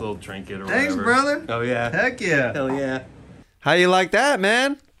that. little trinket or Thanks, whatever. brother. Oh yeah. Heck yeah. Hell yeah. How you like that,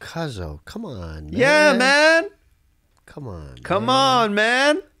 man? Cuzzo, come on, man. Yeah, man. Come on. Come man. on,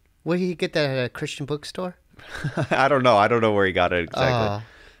 man. Where did you get that at a Christian bookstore? I don't know. I don't know where he got it exactly.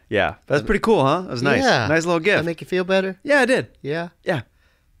 Yeah, that's pretty cool, huh? That was nice. Yeah. Nice little gift. That make you feel better? Yeah, I did. Yeah. Yeah.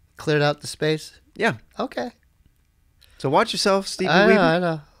 Cleared out the space? Yeah. Okay. So watch yourself, Steebee. I know, Weebee. I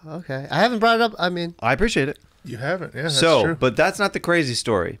know. Okay. I haven't brought it up. I mean, I appreciate it. You haven't. Yeah, that's So, true. but that's not the crazy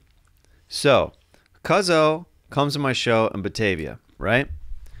story. So, Cuzzo comes to my show in Batavia, right?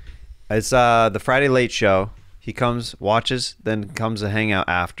 It's the Friday late show. He comes, watches, then comes to hang out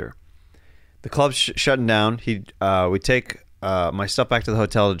after. The club's shutting down. We take my stuff back to the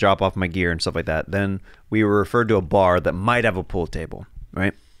hotel to drop off my gear and stuff like that. Then we were referred to a bar that might have a pool table,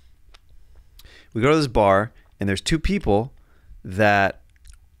 right? We go to this bar, and there's 2 people that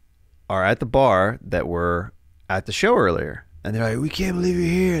are at the bar that were at the show earlier. And they're like, we can't believe you're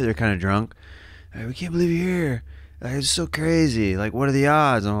here. They're kind of drunk. Like, we can't believe you're here. Like, it's so crazy. Like, what are the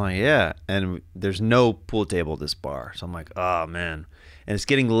odds? And I'm like, yeah. And there's no pool table at this bar. So I'm like, oh, man. And it's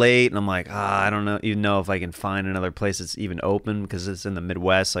getting late, and I'm like, I don't know, even know if I can find another place that's even open, because it's in the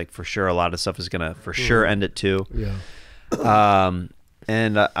Midwest. Like, for sure, a lot of stuff is going to for sure end at 2. yeah.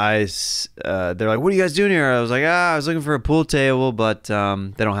 And they're like, what are you guys doing here? I was like, I was looking for a pool table, but they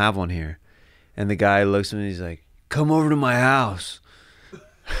don't have one here. And the guy looks at me and he's like, come over to my house.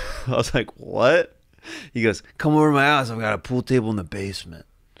 I was like, what? He goes, come over to my house. I've got a pool table in the basement.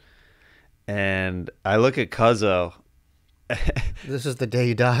 And I look at Cuzzo. This is the day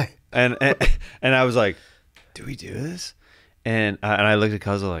you die. And I was like, do we do this? And I looked at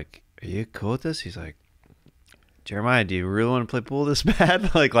Cuzzo like, are you cool with this? He's like, Jeremiah, do you really want to play pool this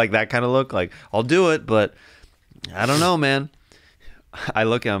bad? like that kind of look. Like, I'll do it, but I don't know, man. I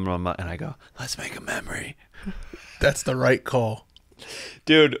look at him and I go, let's make a memory. That's the right call.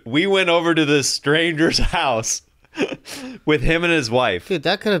 Dude, we went over to this stranger's house with him and his wife. Dude,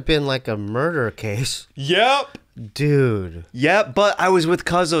 that could have been like a murder case. Yep. Dude. Yep, but I was with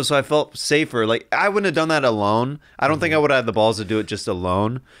Cuzzo, so I felt safer. Like, I wouldn't have done that alone. I don't think I would have had the balls to do it just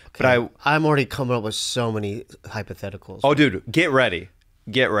alone. Okay. But I'm already coming up with so many hypotheticals. Oh, dude, get ready.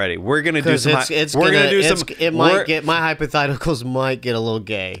 Get ready. We're gonna do some. We're gonna do some. It might get my hypotheticals might get a little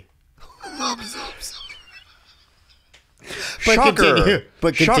gay. But Shocker.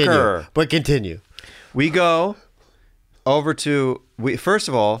 Continue. But continue. We go over to first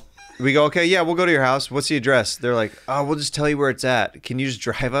of all, we go, okay, yeah, we'll go to your house. What's the address? They're like, oh, we'll just tell you where it's at. Can you just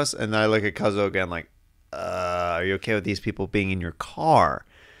drive us? And then I look at Cuzzo again, like, are you okay with these people being in your car?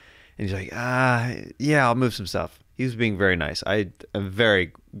 And he's like, yeah, I'll move some stuff. He was being very nice. I am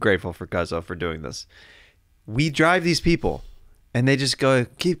very grateful for Cuzzo for doing this. We drive these people, and they just go,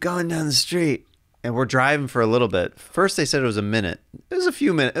 keep going down the street. And we're driving for a little bit. First, they said it was a minute. It was a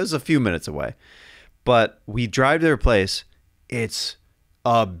few minutes. It was a few minutes away. But we drive to their place. It's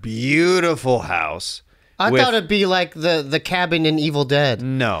a beautiful house. I thought it'd be like the cabin in Evil Dead.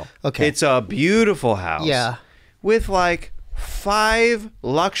 No. Okay. It's a beautiful house. Yeah. With like 5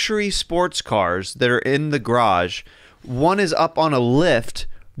 luxury sports cars that are in the garage. One is up on a lift.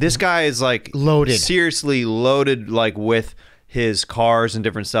 This guy is like loaded. Seriously loaded, like with his cars and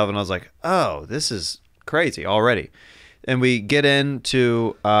different stuff. And I was like, oh, this is crazy already. And we get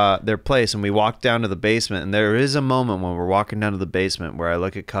into their place and we walk down to the basement. And there is a moment when we're walking down to the basement where I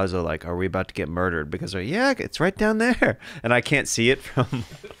look at Cuzzo like, are we about to get murdered? Because they're like, yeah, it's right down there. And I can't see it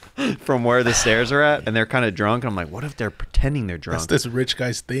from where the stairs are at. And they're kind of drunk. And I'm like, what if they're pretending they're drunk? That's this rich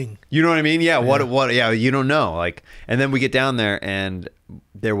guy's thing. You know what I mean? Yeah. What? Yeah. You don't know. Like, and then we get down there and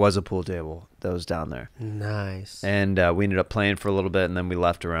there was a pool table that was down there. Nice. And we ended up playing for a little bit, and then we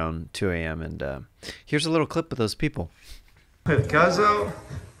left around 2 a.m. And here's a little clip of those people. With Cuzzo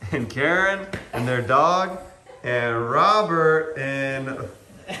and Karen and their dog and Robert and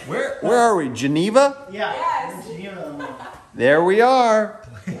where are we? Geneva? Yeah. Yes. Geneva. There we are.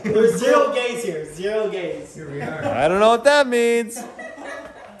 There's 0 gays here. 0 gays. Here we are. I don't know what that means.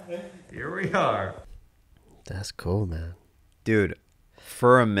 Here we are. That's cool, man. Dude,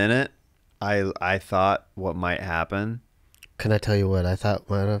 for a minute, I thought what might happen. Can I tell you what I thought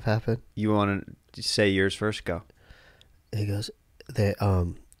might have happened? You want to say yours first? Go. He goes,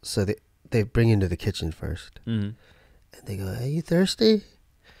 so they bring you into the kitchen first, and they go, "Are you thirsty?"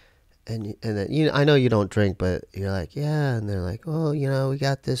 And then I know you don't drink, but you're like, "Yeah," and they're like, "Oh, we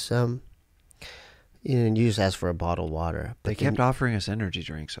got this and you just ask for a bottle of water." But they kept offering us energy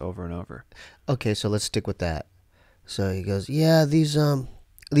drinks over and over. Okay, so let's stick with that. So he goes, "Yeah, these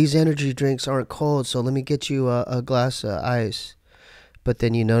energy drinks aren't cold, so let me get you a glass of ice." But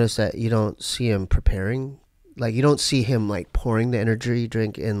then you notice that you don't see him preparing. Like, you don't see him, like, pouring the energy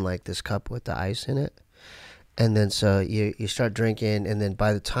drink in, like, this cup with the ice in it. And then so you start drinking, and then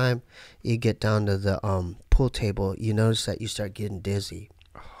by the time you get down to the pool table, you notice that you start getting dizzy.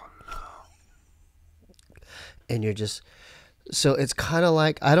 Oh, no. And you're just... So it's kind of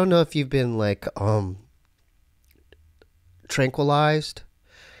like... I don't know if you've been, like, tranquilized.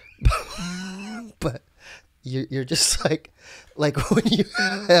 But you're just, like when you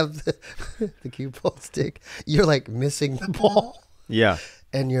have the cue ball stick, you're like missing the ball. Yeah.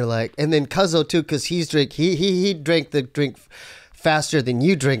 And you're like, and then Cuzzo too, because he drank the drink faster than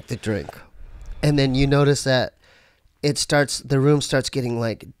you drank the drink. And then you notice that the room starts getting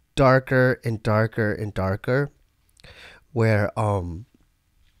like darker and darker and darker, where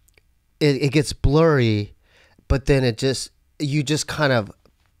it gets blurry, but then you just kind of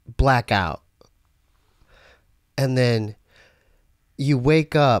black out. And then you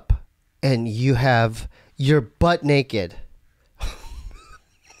wake up and you're butt naked.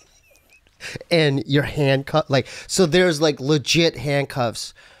 And your handcuff, so there's like legit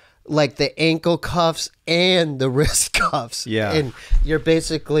handcuffs, like the ankle cuffs and the wrist cuffs. Yeah. And you're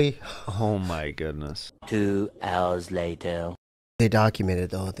basically... Oh my goodness. 2 hours later. They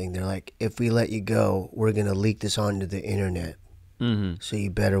documented the whole thing. They're like, if we let you go, we're going to leak this onto the internet. Mm-hmm. So you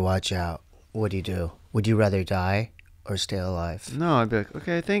better watch out. What do you do? Would you rather die or stay alive? No, I'd be like,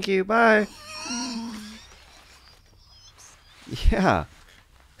 okay, thank you, bye. Yeah.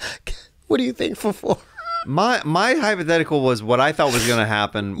 What are you thankful for? My hypothetical was what I thought was going to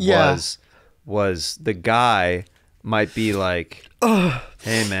happen was the guy might be like,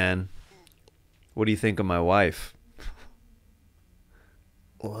 hey, man, what do you think of my wife?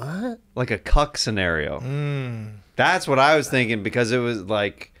 What? Like a cuck scenario. That's what I was thinking, because it was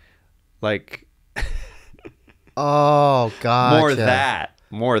like oh, gotcha.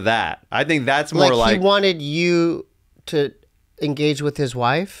 More that. I think that's more like he wanted you to engage with his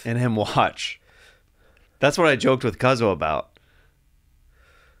wife and him watch. That's what I joked with Cuzzo about.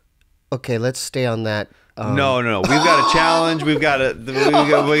 Okay, let's stay on that. No. We've got a challenge. We got to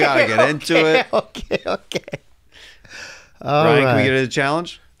get into it. Okay. Ryan, can we get into the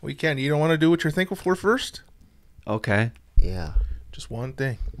challenge? We can. You don't want to do what you're thankful for first? Okay. Yeah. Just one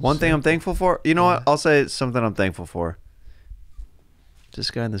thing. One thing I'm thankful for. You know what? I'll say something I'm thankful for.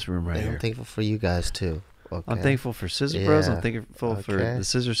 This guy in this room right here. I'm thankful for you guys too. Okay. I'm thankful for Scissor Bros. Yeah. I'm thankful for Okay. the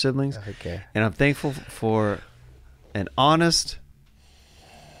Scissor siblings. Okay. And I'm thankful for an honest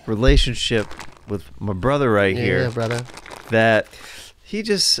relationship with my brother right here. Yeah, brother. That he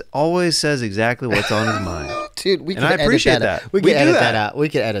just always says exactly what's on his mind. Dude, we And can I appreciate edit that. that. We We can do edit that. that out. We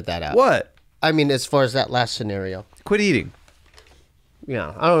can edit that out. What? I mean, as far as that last scenario. Quit eating.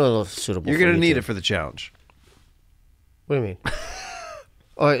 Yeah, I don't know if it's suitable. You're for going to need YouTube. it for the challenge. What do you mean?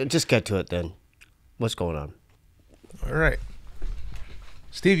 All right, just get to it then. What's going on? All right.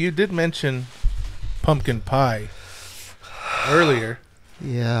 Steve, you did mention pumpkin pie earlier.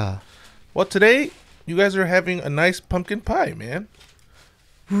 Yeah. Well, today you guys are having a nice pumpkin pie, man.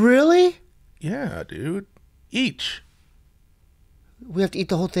 Really? Yeah, dude. Each. We have to eat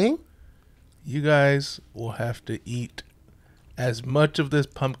the whole thing? You guys will have to eat as much of this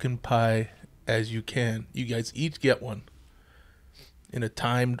pumpkin pie as you can. You guys each get one in a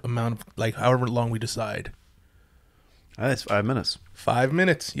timed amount of, like, however long we decide. That's 5 minutes. 5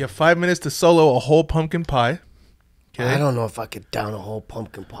 minutes. You have 5 minutes to solo a whole pumpkin pie. Okay. I don't know if I could down a whole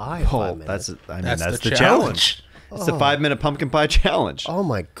pumpkin pie. in 5 minutes. That's the challenge. It's the 5 minute pumpkin pie challenge. Oh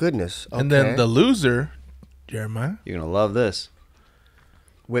my goodness. Okay. And then the loser, Jeremiah. You're going to love this.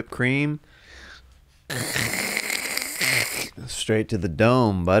 Whipped cream. Straight to the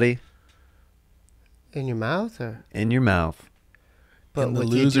dome, buddy. in your mouth or In your mouth. but And the with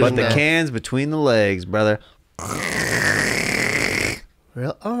you loser- doing But the that- can's between the legs, brother.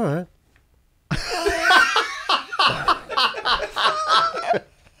 Real? All right.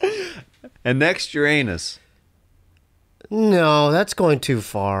 And next Uranus. No, that's going too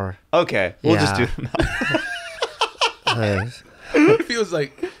far. Okay, we'll just Yeah. do the mouth. Nice. It feels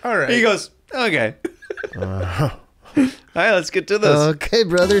like, all right. He goes, okay. All right, let's get to this. Okay,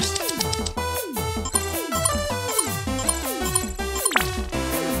 brothers.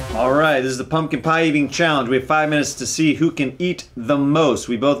 All right, this is the pumpkin pie eating challenge. We have 5 minutes to see who can eat the most.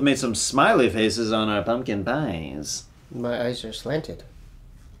 We both made some smiley faces on our pumpkin pies. My eyes are slanted.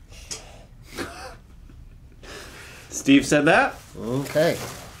 Steve said that? Okay.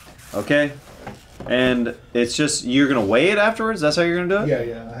 Okay. And it's just, you're going to weigh it afterwards? That's how you're going to do it?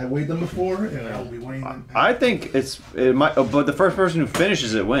 Yeah. I weighed them before, and I'll be weighing them. I think it might, but the first person who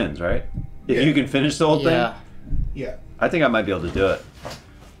finishes it wins, right? If Yeah. you can finish the whole Yeah. thing, Yeah. I think I might be able to do it.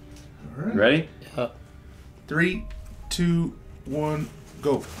 All right. You ready? 3, 2, 1,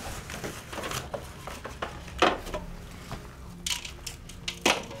 go.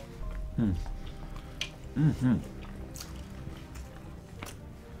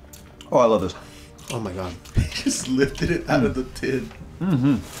 Oh, I love this. Oh my god. Just lifted it out of the tin.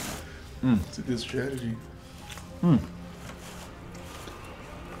 It's a good strategy.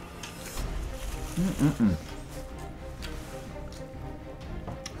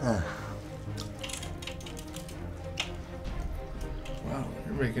 Wow,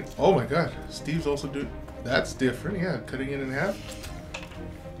 you're making. Oh my god, Steve's also doing. That's different. Yeah, cutting it in half.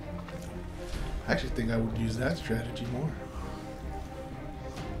 I actually think I would use that strategy more.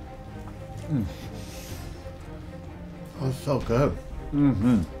 Oh, it's so good.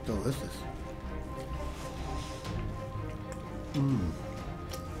 Mm-hmm. Delicious.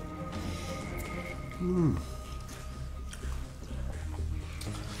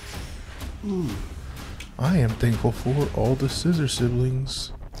 I am thankful for all the Scissor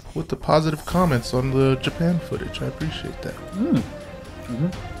siblings with the positive comments on the Japan footage. I appreciate that.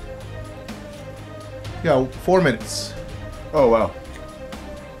 Yeah, 4 minutes. Oh, wow.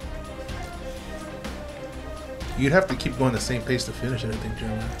 You'd have to keep going the same pace to finish it, I think,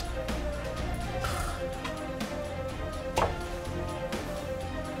 Jeremiah.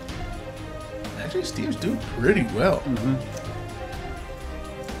 Actually, Steve's doing pretty well.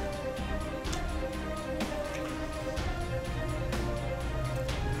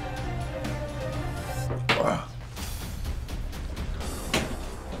 Wow.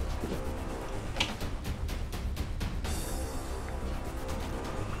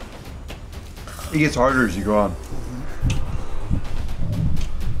 It gets harder as you go on.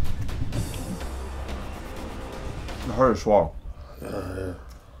 The harder to swallow.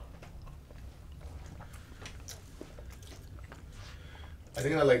 I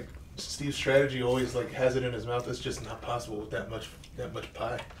think I like Steve's strategy. Always like has it in his mouth. It's just not possible with that much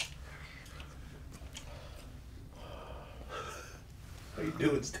pie. How you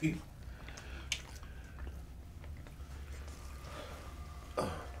doing, Steve?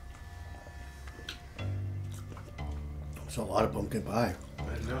 It's a lot of pumpkin pie. I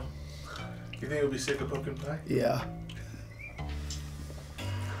know. You think you'll be sick of pumpkin pie? Yeah.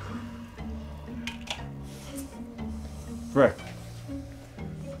 Frick.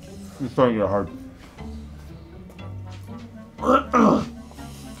 It's starting to get hard.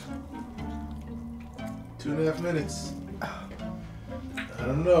 2.5 minutes. I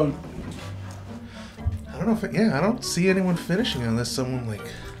don't know. I don't know if I don't see anyone finishing unless someone like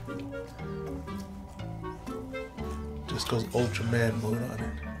just goes Ultraman mode on it.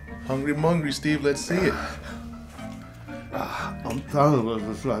 Hungry, Steve. Let's see it. I'm telling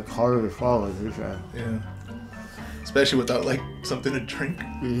you, it's like harder to swallow this time. Yeah. Especially without like something to drink.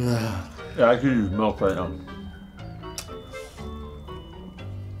 Yeah. Yeah, I could use milk right now.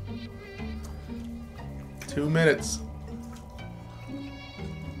 Two minutes.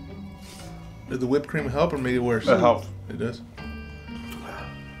 Did the whipped cream help or make it worse? It helps. It does.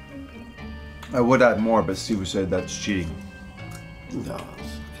 I would add more, but Steve said that's cheating. No.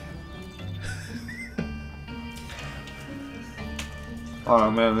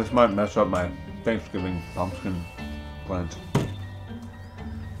 Oh man, this might mess up my Thanksgiving pumpkin plans.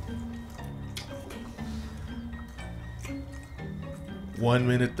 One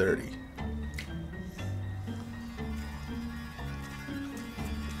minute 30.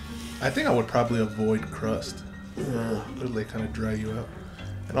 I think I would probably avoid crust. Yeah. It'll like kind of dry you out.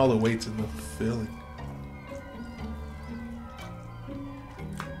 And all the weight's in the filling.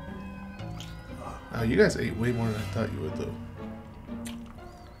 Oh, you guys ate way more than I thought you would though.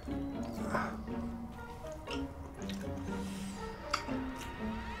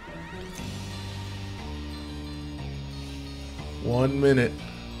 One minute.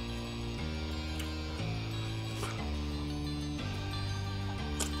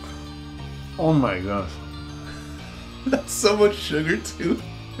 Oh my gosh. That's so much sugar too.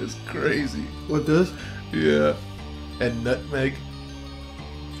 It's crazy. What this? Yeah. And nutmeg.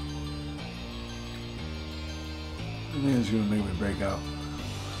 I think it's gonna make me break out.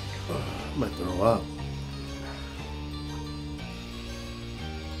 I might throw up.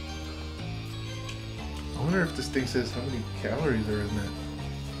 I wonder if this thing says how many calories are in that.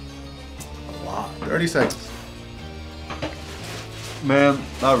 A lot. 30 seconds. Man,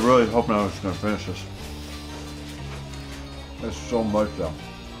 I was really hoping I was gonna finish this. There's so much though.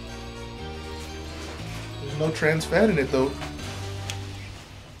 There's no trans fat in it though.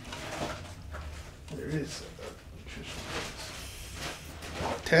 There is.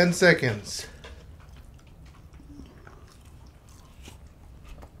 10 seconds.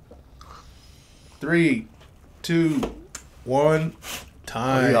 3, 2, 1.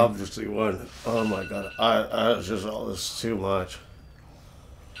 Time. He obviously won. Oh my god. I was just all this is too much.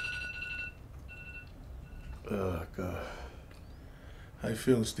 Oh god. How you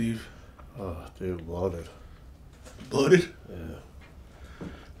feeling, Steve? Oh dude, bloated. Bloated? Yeah.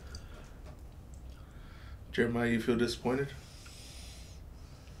 Jeremiah, you feel disappointed?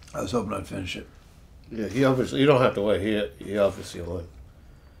 I was hoping I'd finish it. Yeah, he obviously you don't have to wait, he obviously won.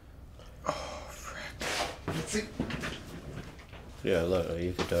 Oh, frick. Let's see. Yeah, look,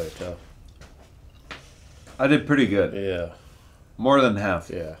 you can tell. I did pretty good. Yeah. More than half.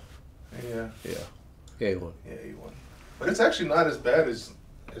 Yeah. Yeah. Yeah. Yeah, he won. Yeah, you won. But it's actually not as bad as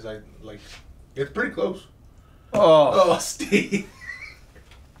I like. It's pretty close. Oh, Oh, Steve.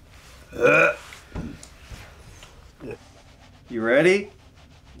 You ready?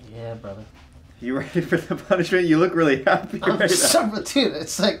 Yeah, brother. You ready for the punishment? You look really happy right now. Dude,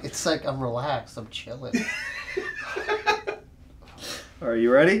 it's like I'm relaxed. I'm chilling. Are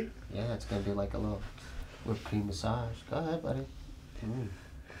you ready? Yeah, it's gonna be like a little whipped cream massage. Go ahead, buddy.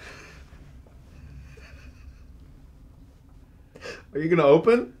 Are you gonna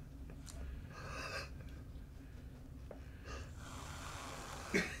open?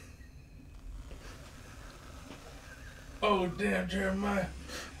 Oh, damn, Jeremiah.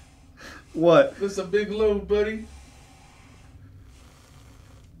 What? That's a big load, buddy.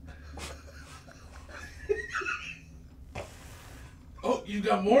 Oh, you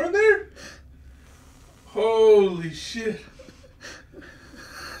got more in there? Holy shit.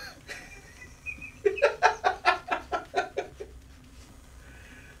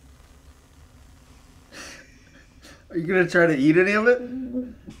 Are you gonna try to eat any of it?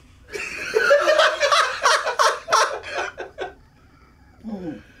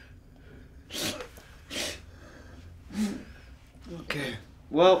 Okay.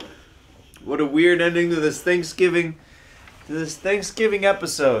 Well, what a weird ending to this Thanksgiving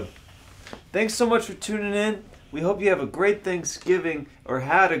episode. Thanks so much for tuning in. We hope you have a great Thanksgiving or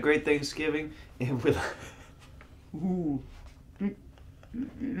had a great Thanksgiving. And with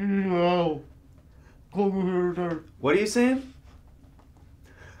what are you saying?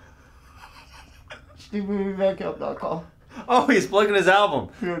 SteebeeBandcamp.com. Oh, he's plugging his album.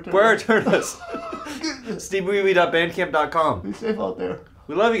 Where turn us? Steebee.bandcamp.com. Be safe out there.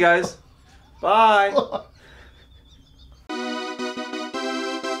 We love you guys. Bye.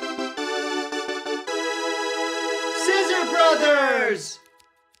 Scissor Brothers!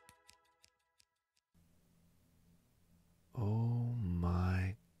 Oh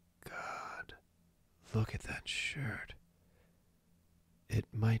my God. Look at that shirt. It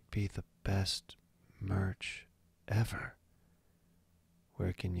might be the best merch ever.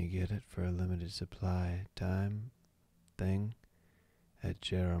 Where can you get it for a limited supply time thing? At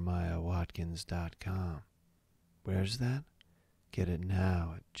jeremiahwatkins.com. Where's that? Get it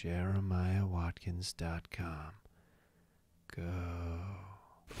now at jeremiahwatkins.com. Go.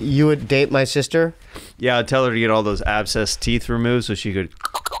 You would date my sister? Yeah, I'd tell her to get all those abscess teeth removed so she could...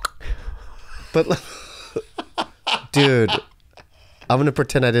 But, dude, I'm going to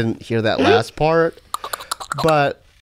pretend I didn't hear that last part. But